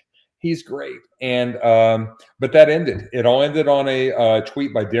great. He's great. And but that ended. It all ended on a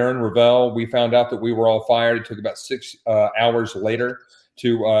tweet by Darren Ravel. We found out that we were all fired. It took about 6 hours later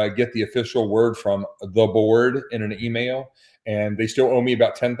to get the official word from the board in an email. And they still owe me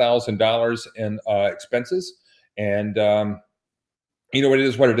about $10,000 in expenses. And it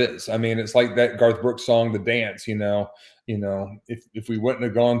is what it is. I mean, it's like that Garth Brooks song, The Dance, if we wouldn't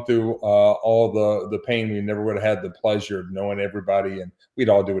have gone through all the pain, we never would have had the pleasure of knowing everybody, and we'd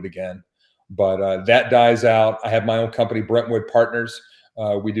all do it again. But that dies out. I have my own company, Brentwood Partners.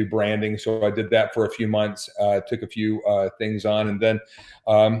 We do branding. So I did that for a few months, took a few things on. And then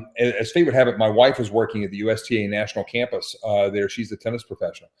as fate would have it, my wife was working at the USTA National Campus there. She's a tennis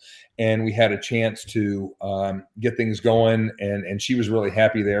professional. And we had a chance to get things going. And she was really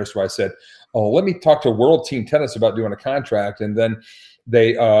happy there. So I said, let me talk to World Team Tennis about doing a contract. And then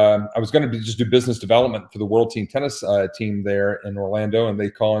I was going to just do business development for the World Team Tennis team there in Orlando. And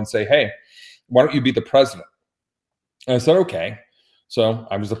they call and say, hey, why don't you be the president? And I said, okay. So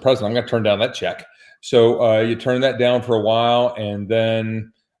I was the president. I'm going to turn down that check. So you turn that down for a while. And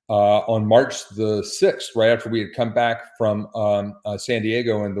then on March the 6th, right after we had come back from San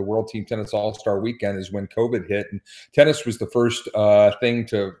Diego and the World Team Tennis All-Star Weekend is when COVID hit. And tennis was the first thing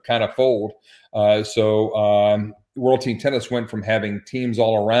to kind of fold. So World Team Tennis went from having teams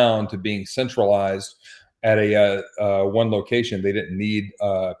all around to being centralized at a one location. They didn't need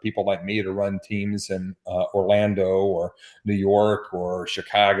people like me to run teams in Orlando or New York or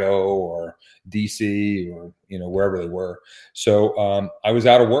Chicago or DC or wherever they were. So I was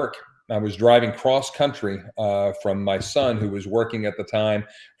out of work. I was driving cross country from my son, who was working at the time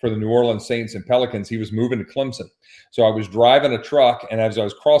for the New Orleans Saints and Pelicans. He was moving to Clemson. So I was driving a truck, and as I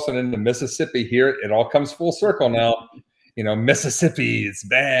was crossing into Mississippi, here it all comes full circle now. Mississippi, it's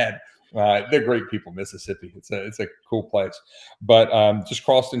bad. They're great people, Mississippi. It's a cool place. But just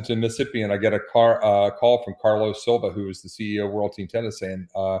crossed into Mississippi, and I get a call from Carlos Silva, who is the CEO of World Team Tennis, saying,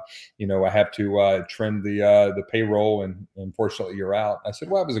 I have to trim the payroll, and unfortunately you're out. I said,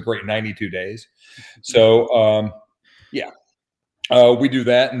 well, it was a great 92 days. So, we do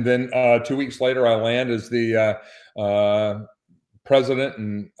that. And then 2 weeks later, I land as the president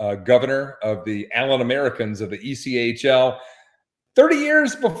and governor of the Allen Americans of the ECHL. 30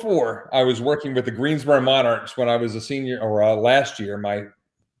 years before, I was working with the Greensboro Monarchs when I was a senior, or last year, my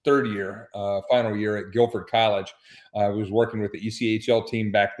third year, final year at Guilford College. I was working with the ECHL team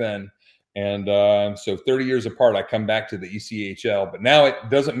back then. And so 30 years apart, I come back to the ECHL. But now it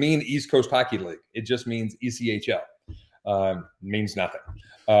doesn't mean East Coast Hockey League. It just means ECHL. Means nothing.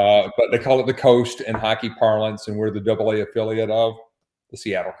 But they call it the Coast in hockey parlance, and we're the AA affiliate of the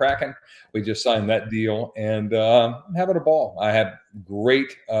Seattle Kraken. We just signed that deal, and I'm having a ball. I have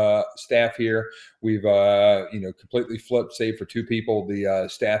great staff here. We've completely flipped, save for two people, the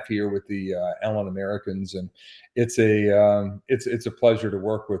staff here with the Allen Americans, and it's a pleasure to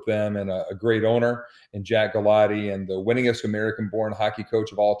work with them, and a great owner in Jack Galati, and the winningest American-born hockey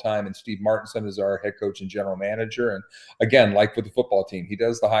coach of all time, and Steve Martinson is our head coach and general manager. And again, like with the football team, he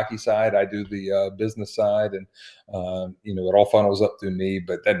does the hockey side, I do the business side, and it all funnels up through me.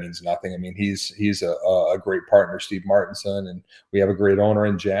 But that means nothing. I mean, he's a great partner, Steve Martinson, and we have a great owner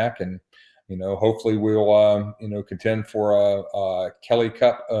in Jack, and hopefully we'll contend for a Kelly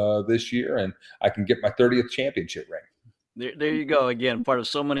Cup this year, and I can get my 30th championship ring. There you go. Again, part of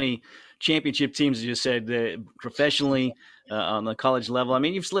so many championship teams, as you said, professionally on the college level. I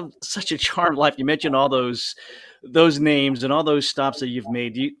mean, you've lived such a charmed life. You mentioned all those names and all those stops that you've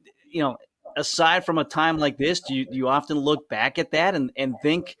made. Do you aside from a time like this, do you often look back at that and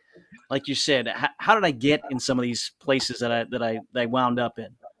think, like you said, how did I get in some of these places that I wound up in?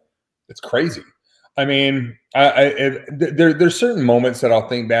 It's crazy. I mean, there's certain moments that I'll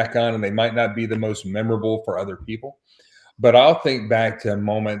think back on, and they might not be the most memorable for other people, but I'll think back to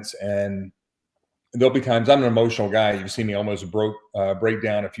moments, and there'll be times. I'm an emotional guy. You've seen me almost break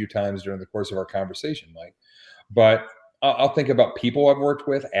down a few times during the course of our conversation, Mike. But I'll think about people I've worked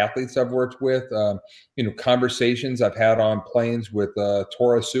with, athletes I've worked with, conversations I've had on planes with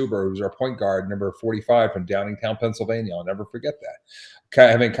Tora Suber, who's our point guard, number 45 from Downingtown, Pennsylvania. I'll never forget that.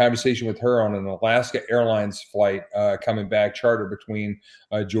 Having a conversation with her on an Alaska Airlines flight coming back charter between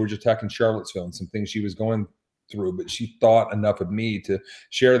Georgia Tech and Charlottesville, and some things she was going through, but she thought enough of me to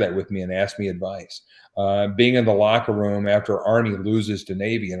share that with me and ask me advice. Being in the locker room after Army loses to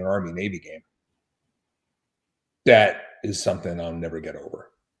Navy in an Army-Navy game. That is something I'll never get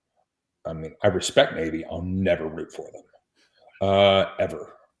over. I mean, I respect Navy. I'll never root for them,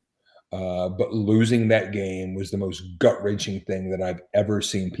 ever. But losing that game was the most gut-wrenching thing that I've ever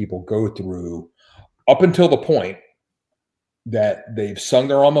seen people go through, up until the point that they've sung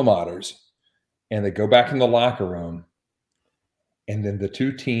their alma maters and they go back in the locker room, and then the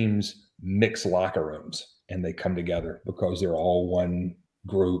two teams mix locker rooms and they come together because they're all one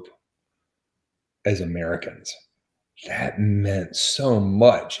group as Americans. That meant so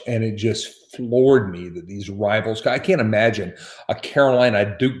much, and it just floored me that these rivals. I can't imagine a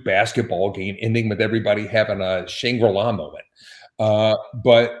Carolina Duke basketball game ending with everybody having a Shangri-La moment.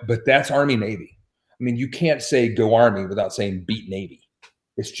 But that's Army Navy. I mean, you can't say go Army without saying beat Navy.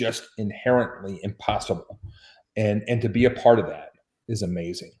 It's just inherently impossible. And to be a part of that is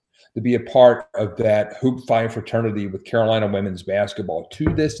amazing. To be a part of that hoop five fraternity with Carolina women's basketball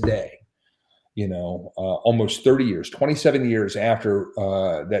to this day. Almost 30 years, 27 years after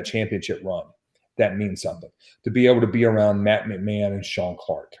that championship run, that means something. To be able to be around Matt McMahon and Sean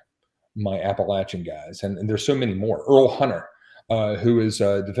Clark, my Appalachian guys, and there's so many more. Earl Hunter, who is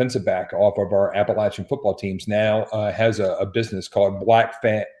a defensive back off of our Appalachian football teams, now has a business called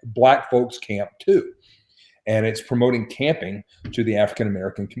Black Folks Camp 2, and it's promoting camping to the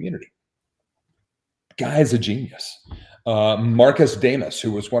African-American community. Guy's a genius. Marcus Damas,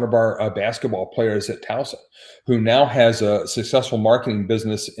 who was one of our basketball players at Towson, who now has a successful marketing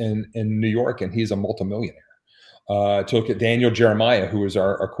business in New York, and he's a multimillionaire. To look at Daniel Jeremiah, who is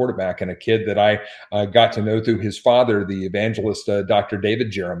our quarterback, and a kid that I got to know through his father, the evangelist Dr.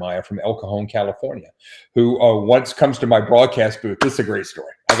 David Jeremiah from El Cajon, California, who once comes to my broadcast booth. This is a great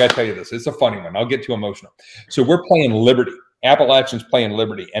story. I got to tell you this. It's a funny one. I'll get too emotional. So we're playing Liberty. Appalachians playing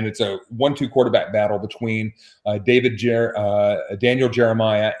Liberty, and it's a 1-2 quarterback battle between Daniel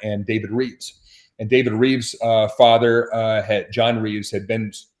Jeremiah and David Reeves. And David Reeves' father, John Reeves, had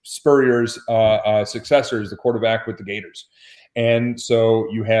been Spurrier's successor as the quarterback with the Gators. And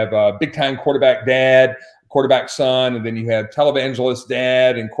so you have a big-time quarterback dad, quarterback son, and then you have televangelist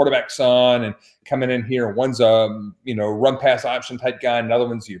dad and quarterback son, and coming in here, one's a run pass option type guy, and another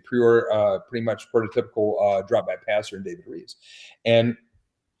one's your pure, pretty much prototypical drop back passer in David Reeves. And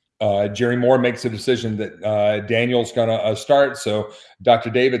Jerry Moore makes a decision that Daniel's going to start. So Dr.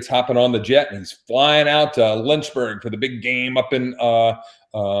 David's hopping on the jet, and he's flying out to Lynchburg for the big game up in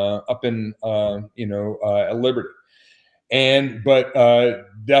Liberty. But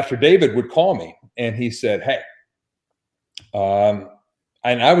Dr. David would call me, and he said, "Hey,"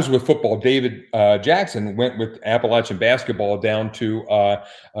 and I was with football. David Jackson went with Appalachian basketball down to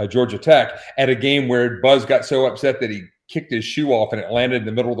Georgia Tech at a game where Buzz got so upset that he kicked his shoe off and it landed in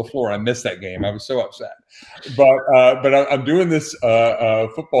the middle of the floor. I missed that game. I was so upset. But I'm doing this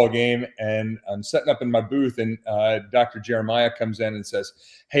football game, and I'm setting up in my booth, and Dr. Jeremiah comes in and says,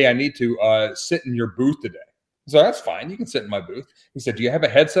 "Hey, I need to sit in your booth today." So that's fine. You can sit in my booth. He said, "Do you have a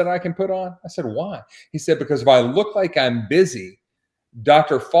headset I can put on?" I said, "Why?" He said, "Because if I look like I'm busy,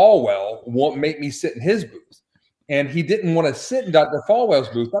 Dr. Falwell won't make me sit in his booth." And he didn't want to sit in Dr. Falwell's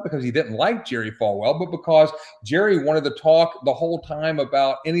booth, not because he didn't like Jerry Falwell, but because Jerry wanted to talk the whole time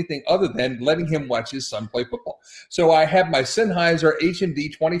about anything other than letting him watch his son play football. So I have my Sennheiser H&D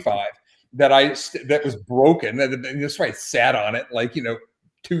 25 that was broken. And that's right, sat on it like,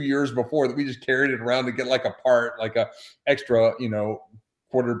 2 years before, that we just carried it around to get like a part, like a extra,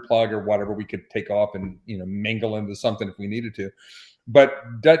 quarter plug or whatever we could take off and, mingle into something if we needed to.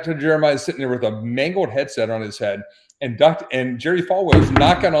 But Dr. Jeremiah is sitting there with a mangled headset on his head, and Jerry Falwell is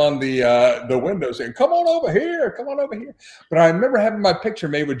knocking on the window saying, "Come on over here, come on over here." But I remember having my picture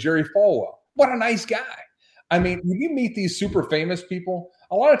made with Jerry Falwell. What a nice guy. I mean, when you meet these super famous people,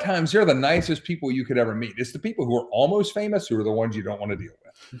 a lot of times they're the nicest people you could ever meet. It's the people who are almost famous who are the ones you don't want to deal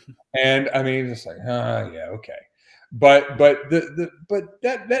with. And I mean, it's like, yeah, okay. But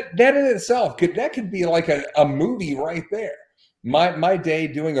that in itself could be like a movie right there. My day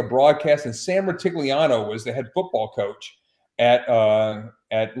doing a broadcast, and Sam Ratigliano was the head football coach at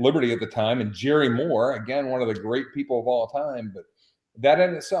Liberty at the time, and Jerry Moore, again, one of the great people of all time. But that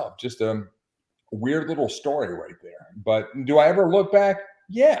in itself, just a weird little story right there. But do I ever look back?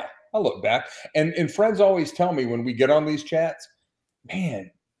 Yeah, I look back. And friends always tell me when we get on these chats, "Man,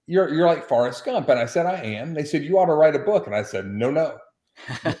 you're like Forrest Gump." And I said, "I am." They said, "You ought to write a book." And I said, No.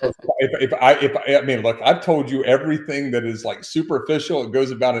 I mean, look, I've told you everything that is like superficial. It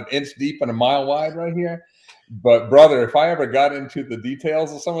goes about an inch deep and a mile wide right here. But brother, if I ever got into the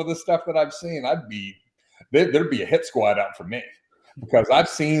details of some of the stuff that I've seen, there'd be a hit squad out for me, because I've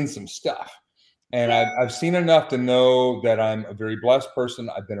seen some stuff, and I've seen enough to know that I'm a very blessed person.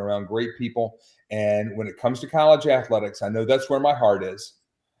 I've been around great people. And when it comes to college athletics, I know that's where my heart is.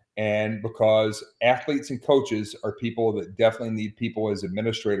 And because athletes and coaches are people that definitely need people as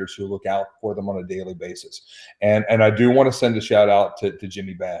administrators who look out for them on a daily basis. And I do want to send a shout out to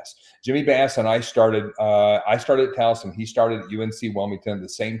Jimmy Bass. Jimmy Bass and I started at Towson. He started at UNC Wilmington at the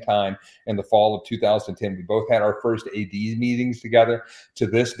same time in the fall of 2010. We both had our first AD meetings together. To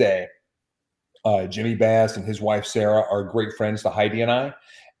this day, Jimmy Bass and his wife, Sarah, are great friends to Heidi and I.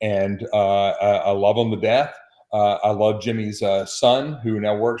 And I love them to death. I love Jimmy's son, who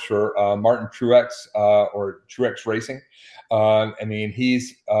now works for Martin Truex or Truex Racing. I mean,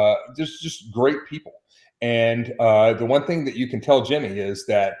 he's just great people. And the one thing that you can tell Jimmy is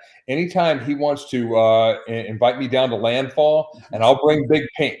that anytime he wants to invite me down to Landfall, and I'll bring Big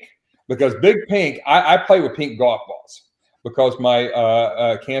Pink, because Big Pink, I play with pink golf balls, because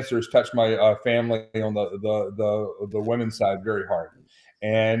my cancer has touched my family on the women's side very hard.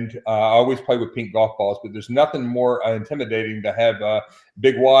 And I always play with pink golf balls, but there's nothing more intimidating to have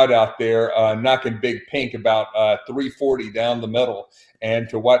Big Wad out there knocking Big Pink about 340 down the middle, and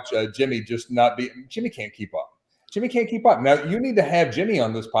to watch Jimmy Jimmy can't keep up. Jimmy can't keep up. Now, you need to have Jimmy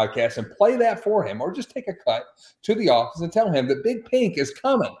on this podcast and play that for him, or just take a cut to the office and tell him that Big Pink is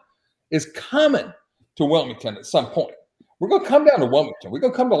coming to Wilmington at some point. We're going to come down to Wilmington. We're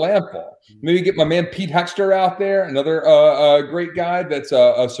going to come to Landfall. Maybe get my man Pete Huckster out there, another great guy that's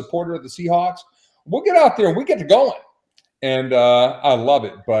a supporter of the Seahawks. We'll get out there and we get to going. And I love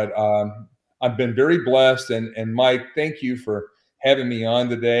it. But I've been very blessed. And Mike, thank you for having me on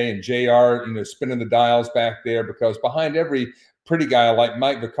today. And JR, spinning the dials back there, because behind every pretty guy like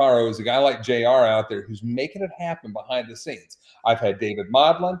Mike Vaccaro is a guy like JR out there who's making it happen behind the scenes. I've had David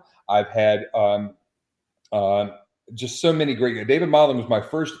Modlin. I've had just so many great guys. David Modlin was my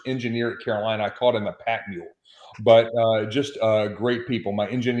first engineer at Carolina. I called him a pack mule, but just great people. My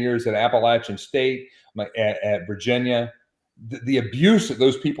engineers at Appalachian State, at Virginia, the abuse that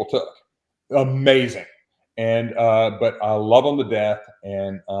those people took, amazing. And but I love them to death,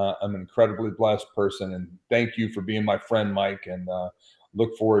 and I'm an incredibly blessed person. And thank you for being my friend, Mike. And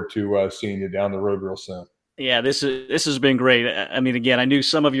look forward to seeing you down the road real soon. Yeah, this has been great. I mean, again, I knew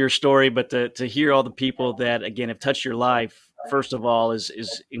some of your story, but to hear all the people that, again, have touched your life, first of all,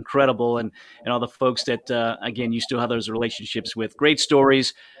 is incredible. And all the folks that, again, you still have those relationships with. Great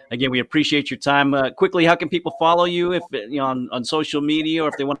stories. Again, we appreciate your time. Quickly, how can people follow you if on social media, or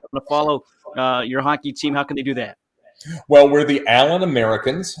if they want to follow your hockey team, how can they do that? Well, we're the Allen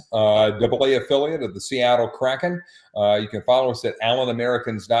Americans, AA affiliate of the Seattle Kraken. You can follow us at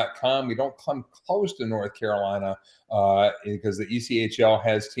AllenAmericans.com. We don't come close to North Carolina because the ECHL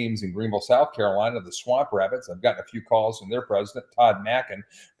has teams in Greenville, South Carolina, the Swamp Rabbits. I've gotten a few calls from their president, Todd Mackin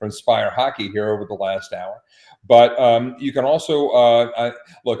from Spire Hockey here over the last hour. But you can also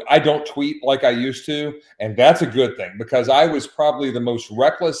look, I don't tweet like I used to, and that's a good thing because I was probably the most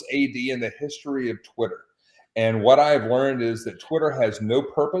reckless AD in the history of Twitter. And what I've learned is that Twitter has no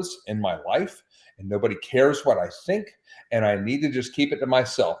purpose in my life and nobody cares what I think. And I need to just keep it to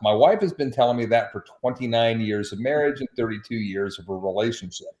myself. My wife has been telling me that for 29 years of marriage and 32 years of a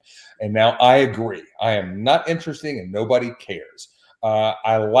relationship. And now I agree. I am not interesting and nobody cares.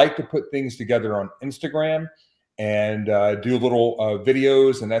 I like to put things together on Instagram and do little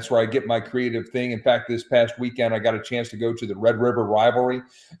videos, and that's where I get my creative thing. In fact, this past weekend, I got a chance to go to the Red River Rivalry,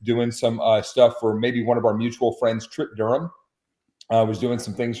 doing some stuff for maybe one of our mutual friends, Trip Durham. I was doing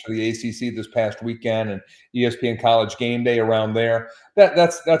some things for the ACC this past weekend and ESPN College Game Day around there.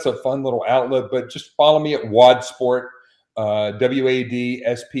 That's a fun little outlet, but just follow me at WADSport,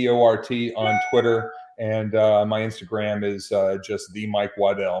 WADSPORT on Twitter. And my Instagram is just the Mike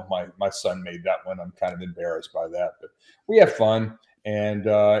Waddell. My son made that one. I'm kind of embarrassed by that, but we have fun. And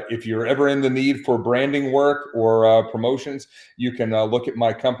if you're ever in the need for branding work or promotions, you can look at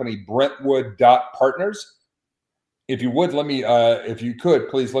my company, Brentwood.Partners. If you would, if you could,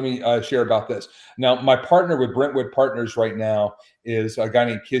 please let me share about this. Now, my partner with Brentwood Partners right now is a guy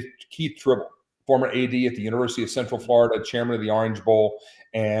named Keith Tribble, former AD at the University of Central Florida, chairman of the Orange Bowl.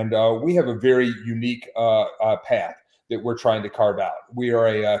 And we have a very unique path that we're trying to carve out. We are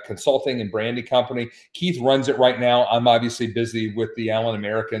a consulting and branding company. Keith runs it right now. I'm obviously busy with the Allen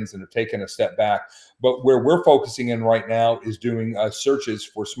Americans and have taken a step back. But where we're focusing in right now is doing searches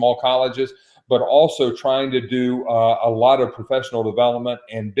for small colleges, but also trying to do a lot of professional development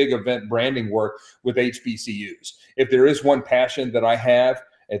and big event branding work with HBCUs. If there is one passion that I have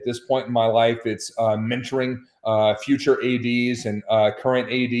at this point in my life, it's mentoring future ADs and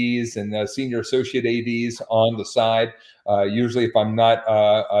current ADs and senior associate ADs on the side. Usually if I'm not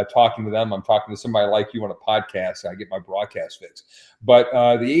talking to them, I'm talking to somebody like you on a podcast. I get my broadcast fix. But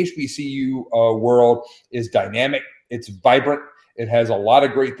the HBCU world is dynamic. It's vibrant. It has a lot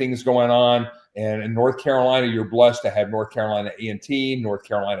of great things going on. And in North Carolina, you're blessed to have North Carolina A&T, North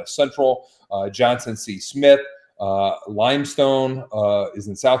Carolina Central, Johnson C. Smith. Limestone is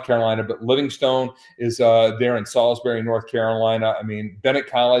in South Carolina, but Livingstone is there in Salisbury, North Carolina. I mean, Bennett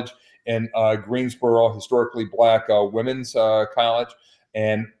College in Greensboro, historically Black women's college.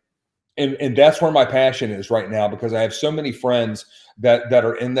 And that's where my passion is right now, because I have so many friends that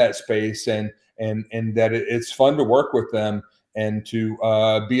are in that space and that it's fun to work with them and to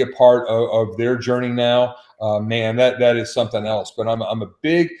be a part of their journey now. Man, that is something else. But I'm a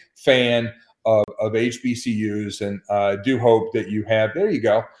big fan of HBCUs, and do hope that you have, there you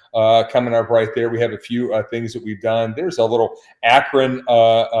go, coming up right there. We have a few things that we've done. There's a little Akron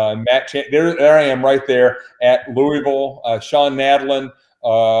match. There I am right there at Louisville. Sean Nadlin,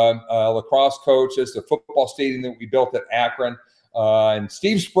 lacrosse coach. It's the football stadium that we built at Akron. And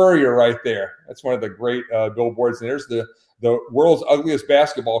Steve Spurrier right there. That's one of the great billboards. And there's the world's ugliest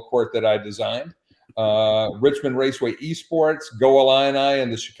basketball court that I designed. Richmond Raceway Esports, Go Illini,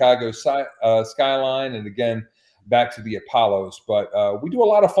 and the Chicago Skyline, and again, back to the Apollos. But we do a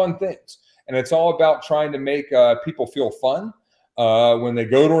lot of fun things, and it's all about trying to make people feel fun when they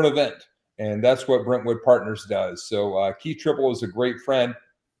go to an event, and that's what Brentwood Partners does. So Keith Tribble is a great friend,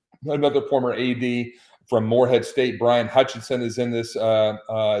 another former AD from Morehead State. Brian Hutchinson is in this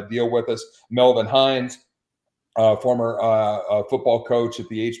deal with us. Melvin Hines, former football coach at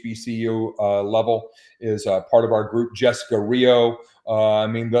the HBCU level, is part of our group. Jessica Rio. I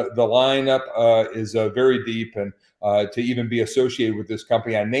mean, the lineup is very deep, and to even be associated with this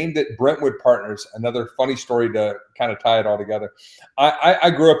company, I named it Brentwood Partners. Another funny story to kind of tie it all together. I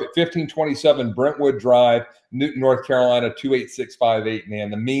grew up at 1527 Brentwood Drive, Newton, North Carolina, 28658.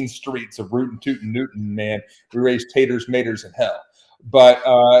 Man, the mean streets of Rootin' Tootin' Newton, man. We raised taters, maters, and hell. But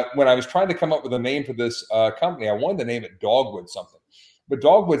when I was trying to come up with a name for this company, I wanted to name it Dogwood something. But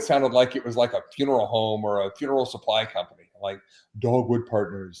Dogwood sounded like it was like a funeral home or a funeral supply company, like Dogwood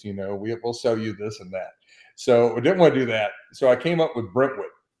Partners, you know, we'll sell you this and that. So I didn't want to do that. So I came up with Brentwood.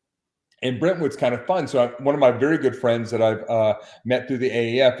 And Brentwood's kind of fun. So one of my very good friends that I've met through the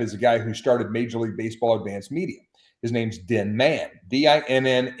AAF is a guy who started Major League Baseball Advanced Media. His name's Den Mann,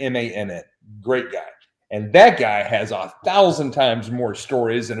 DINNMANN. Great guy. And that guy has 1,000 times more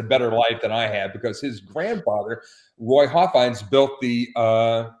stories and a better life than I have, because his grandfather, Roy Hoffines, built the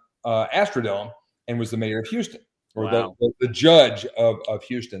Astrodome and was the mayor of Houston, or the judge of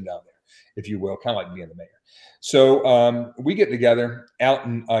Houston down there. if you will, kind of like being the mayor. So we get together out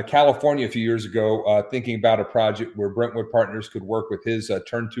in California a few years ago, thinking about a project where Brentwood Partners could work with his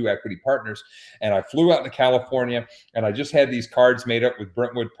Turn 2 equity partners. And I flew out to California, and I just had these cards made up with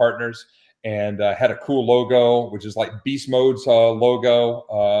Brentwood Partners, and had a cool logo, which is like Beast Mode's logo,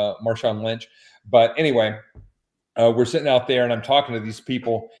 Marshawn Lynch. But anyway, we're sitting out there, and I'm talking to these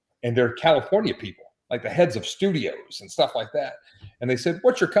people, and they're California people, like the heads of studios and stuff like that. And they said,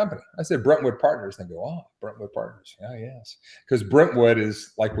 "What's your company?" I said, "Brentwood Partners." And they go, "Oh, Brentwood Partners. Yeah, yes." Because Brentwood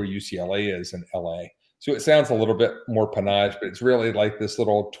is like where UCLA is in LA. So it sounds a little bit more panache, but it's really like this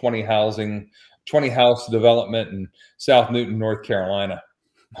little 20 house development in South Newton, North Carolina.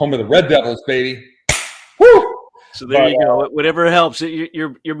 Home of the Red Devils, baby. Woo! So there you go. Whatever helps.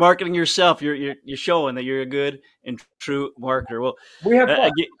 You're marketing yourself. You're showing that you're a good and true marketer. Well, we have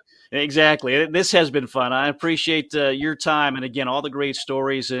fun. Exactly. This has been fun. I appreciate your time, and again, all the great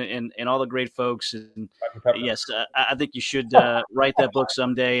stories and all the great folks. And yes, I think you should write that book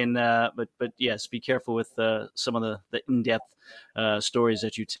someday. And but yes, be careful with some of the in-depth stories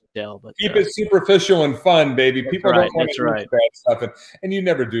that you tell. But keep it superficial and fun, baby. People don't want to bad stuff, and you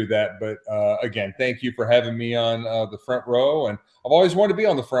never do that. But again, thank you for having me on the front row. And I've always wanted to be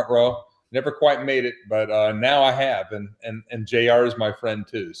on the front row. Never quite made it, but now I have, and JR is my friend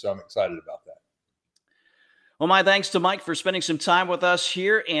too, so I'm excited about that. Well, my thanks to Mike for spending some time with us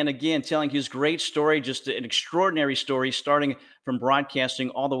here, and again, telling his great story, just an extraordinary story, starting from broadcasting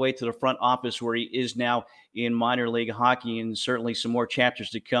all the way to the front office where he is now in minor league hockey, and certainly some more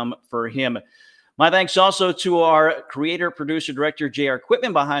chapters to come for him. My thanks also to our creator, producer, director, JR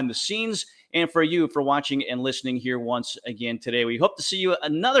Quitman behind the scenes, and for you for watching and listening here once again today. We hope to see you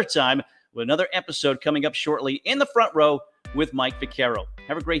another time with another episode coming up shortly in the front row with Mike Vaccaro.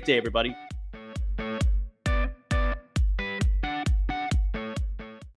 Have a great day, everybody.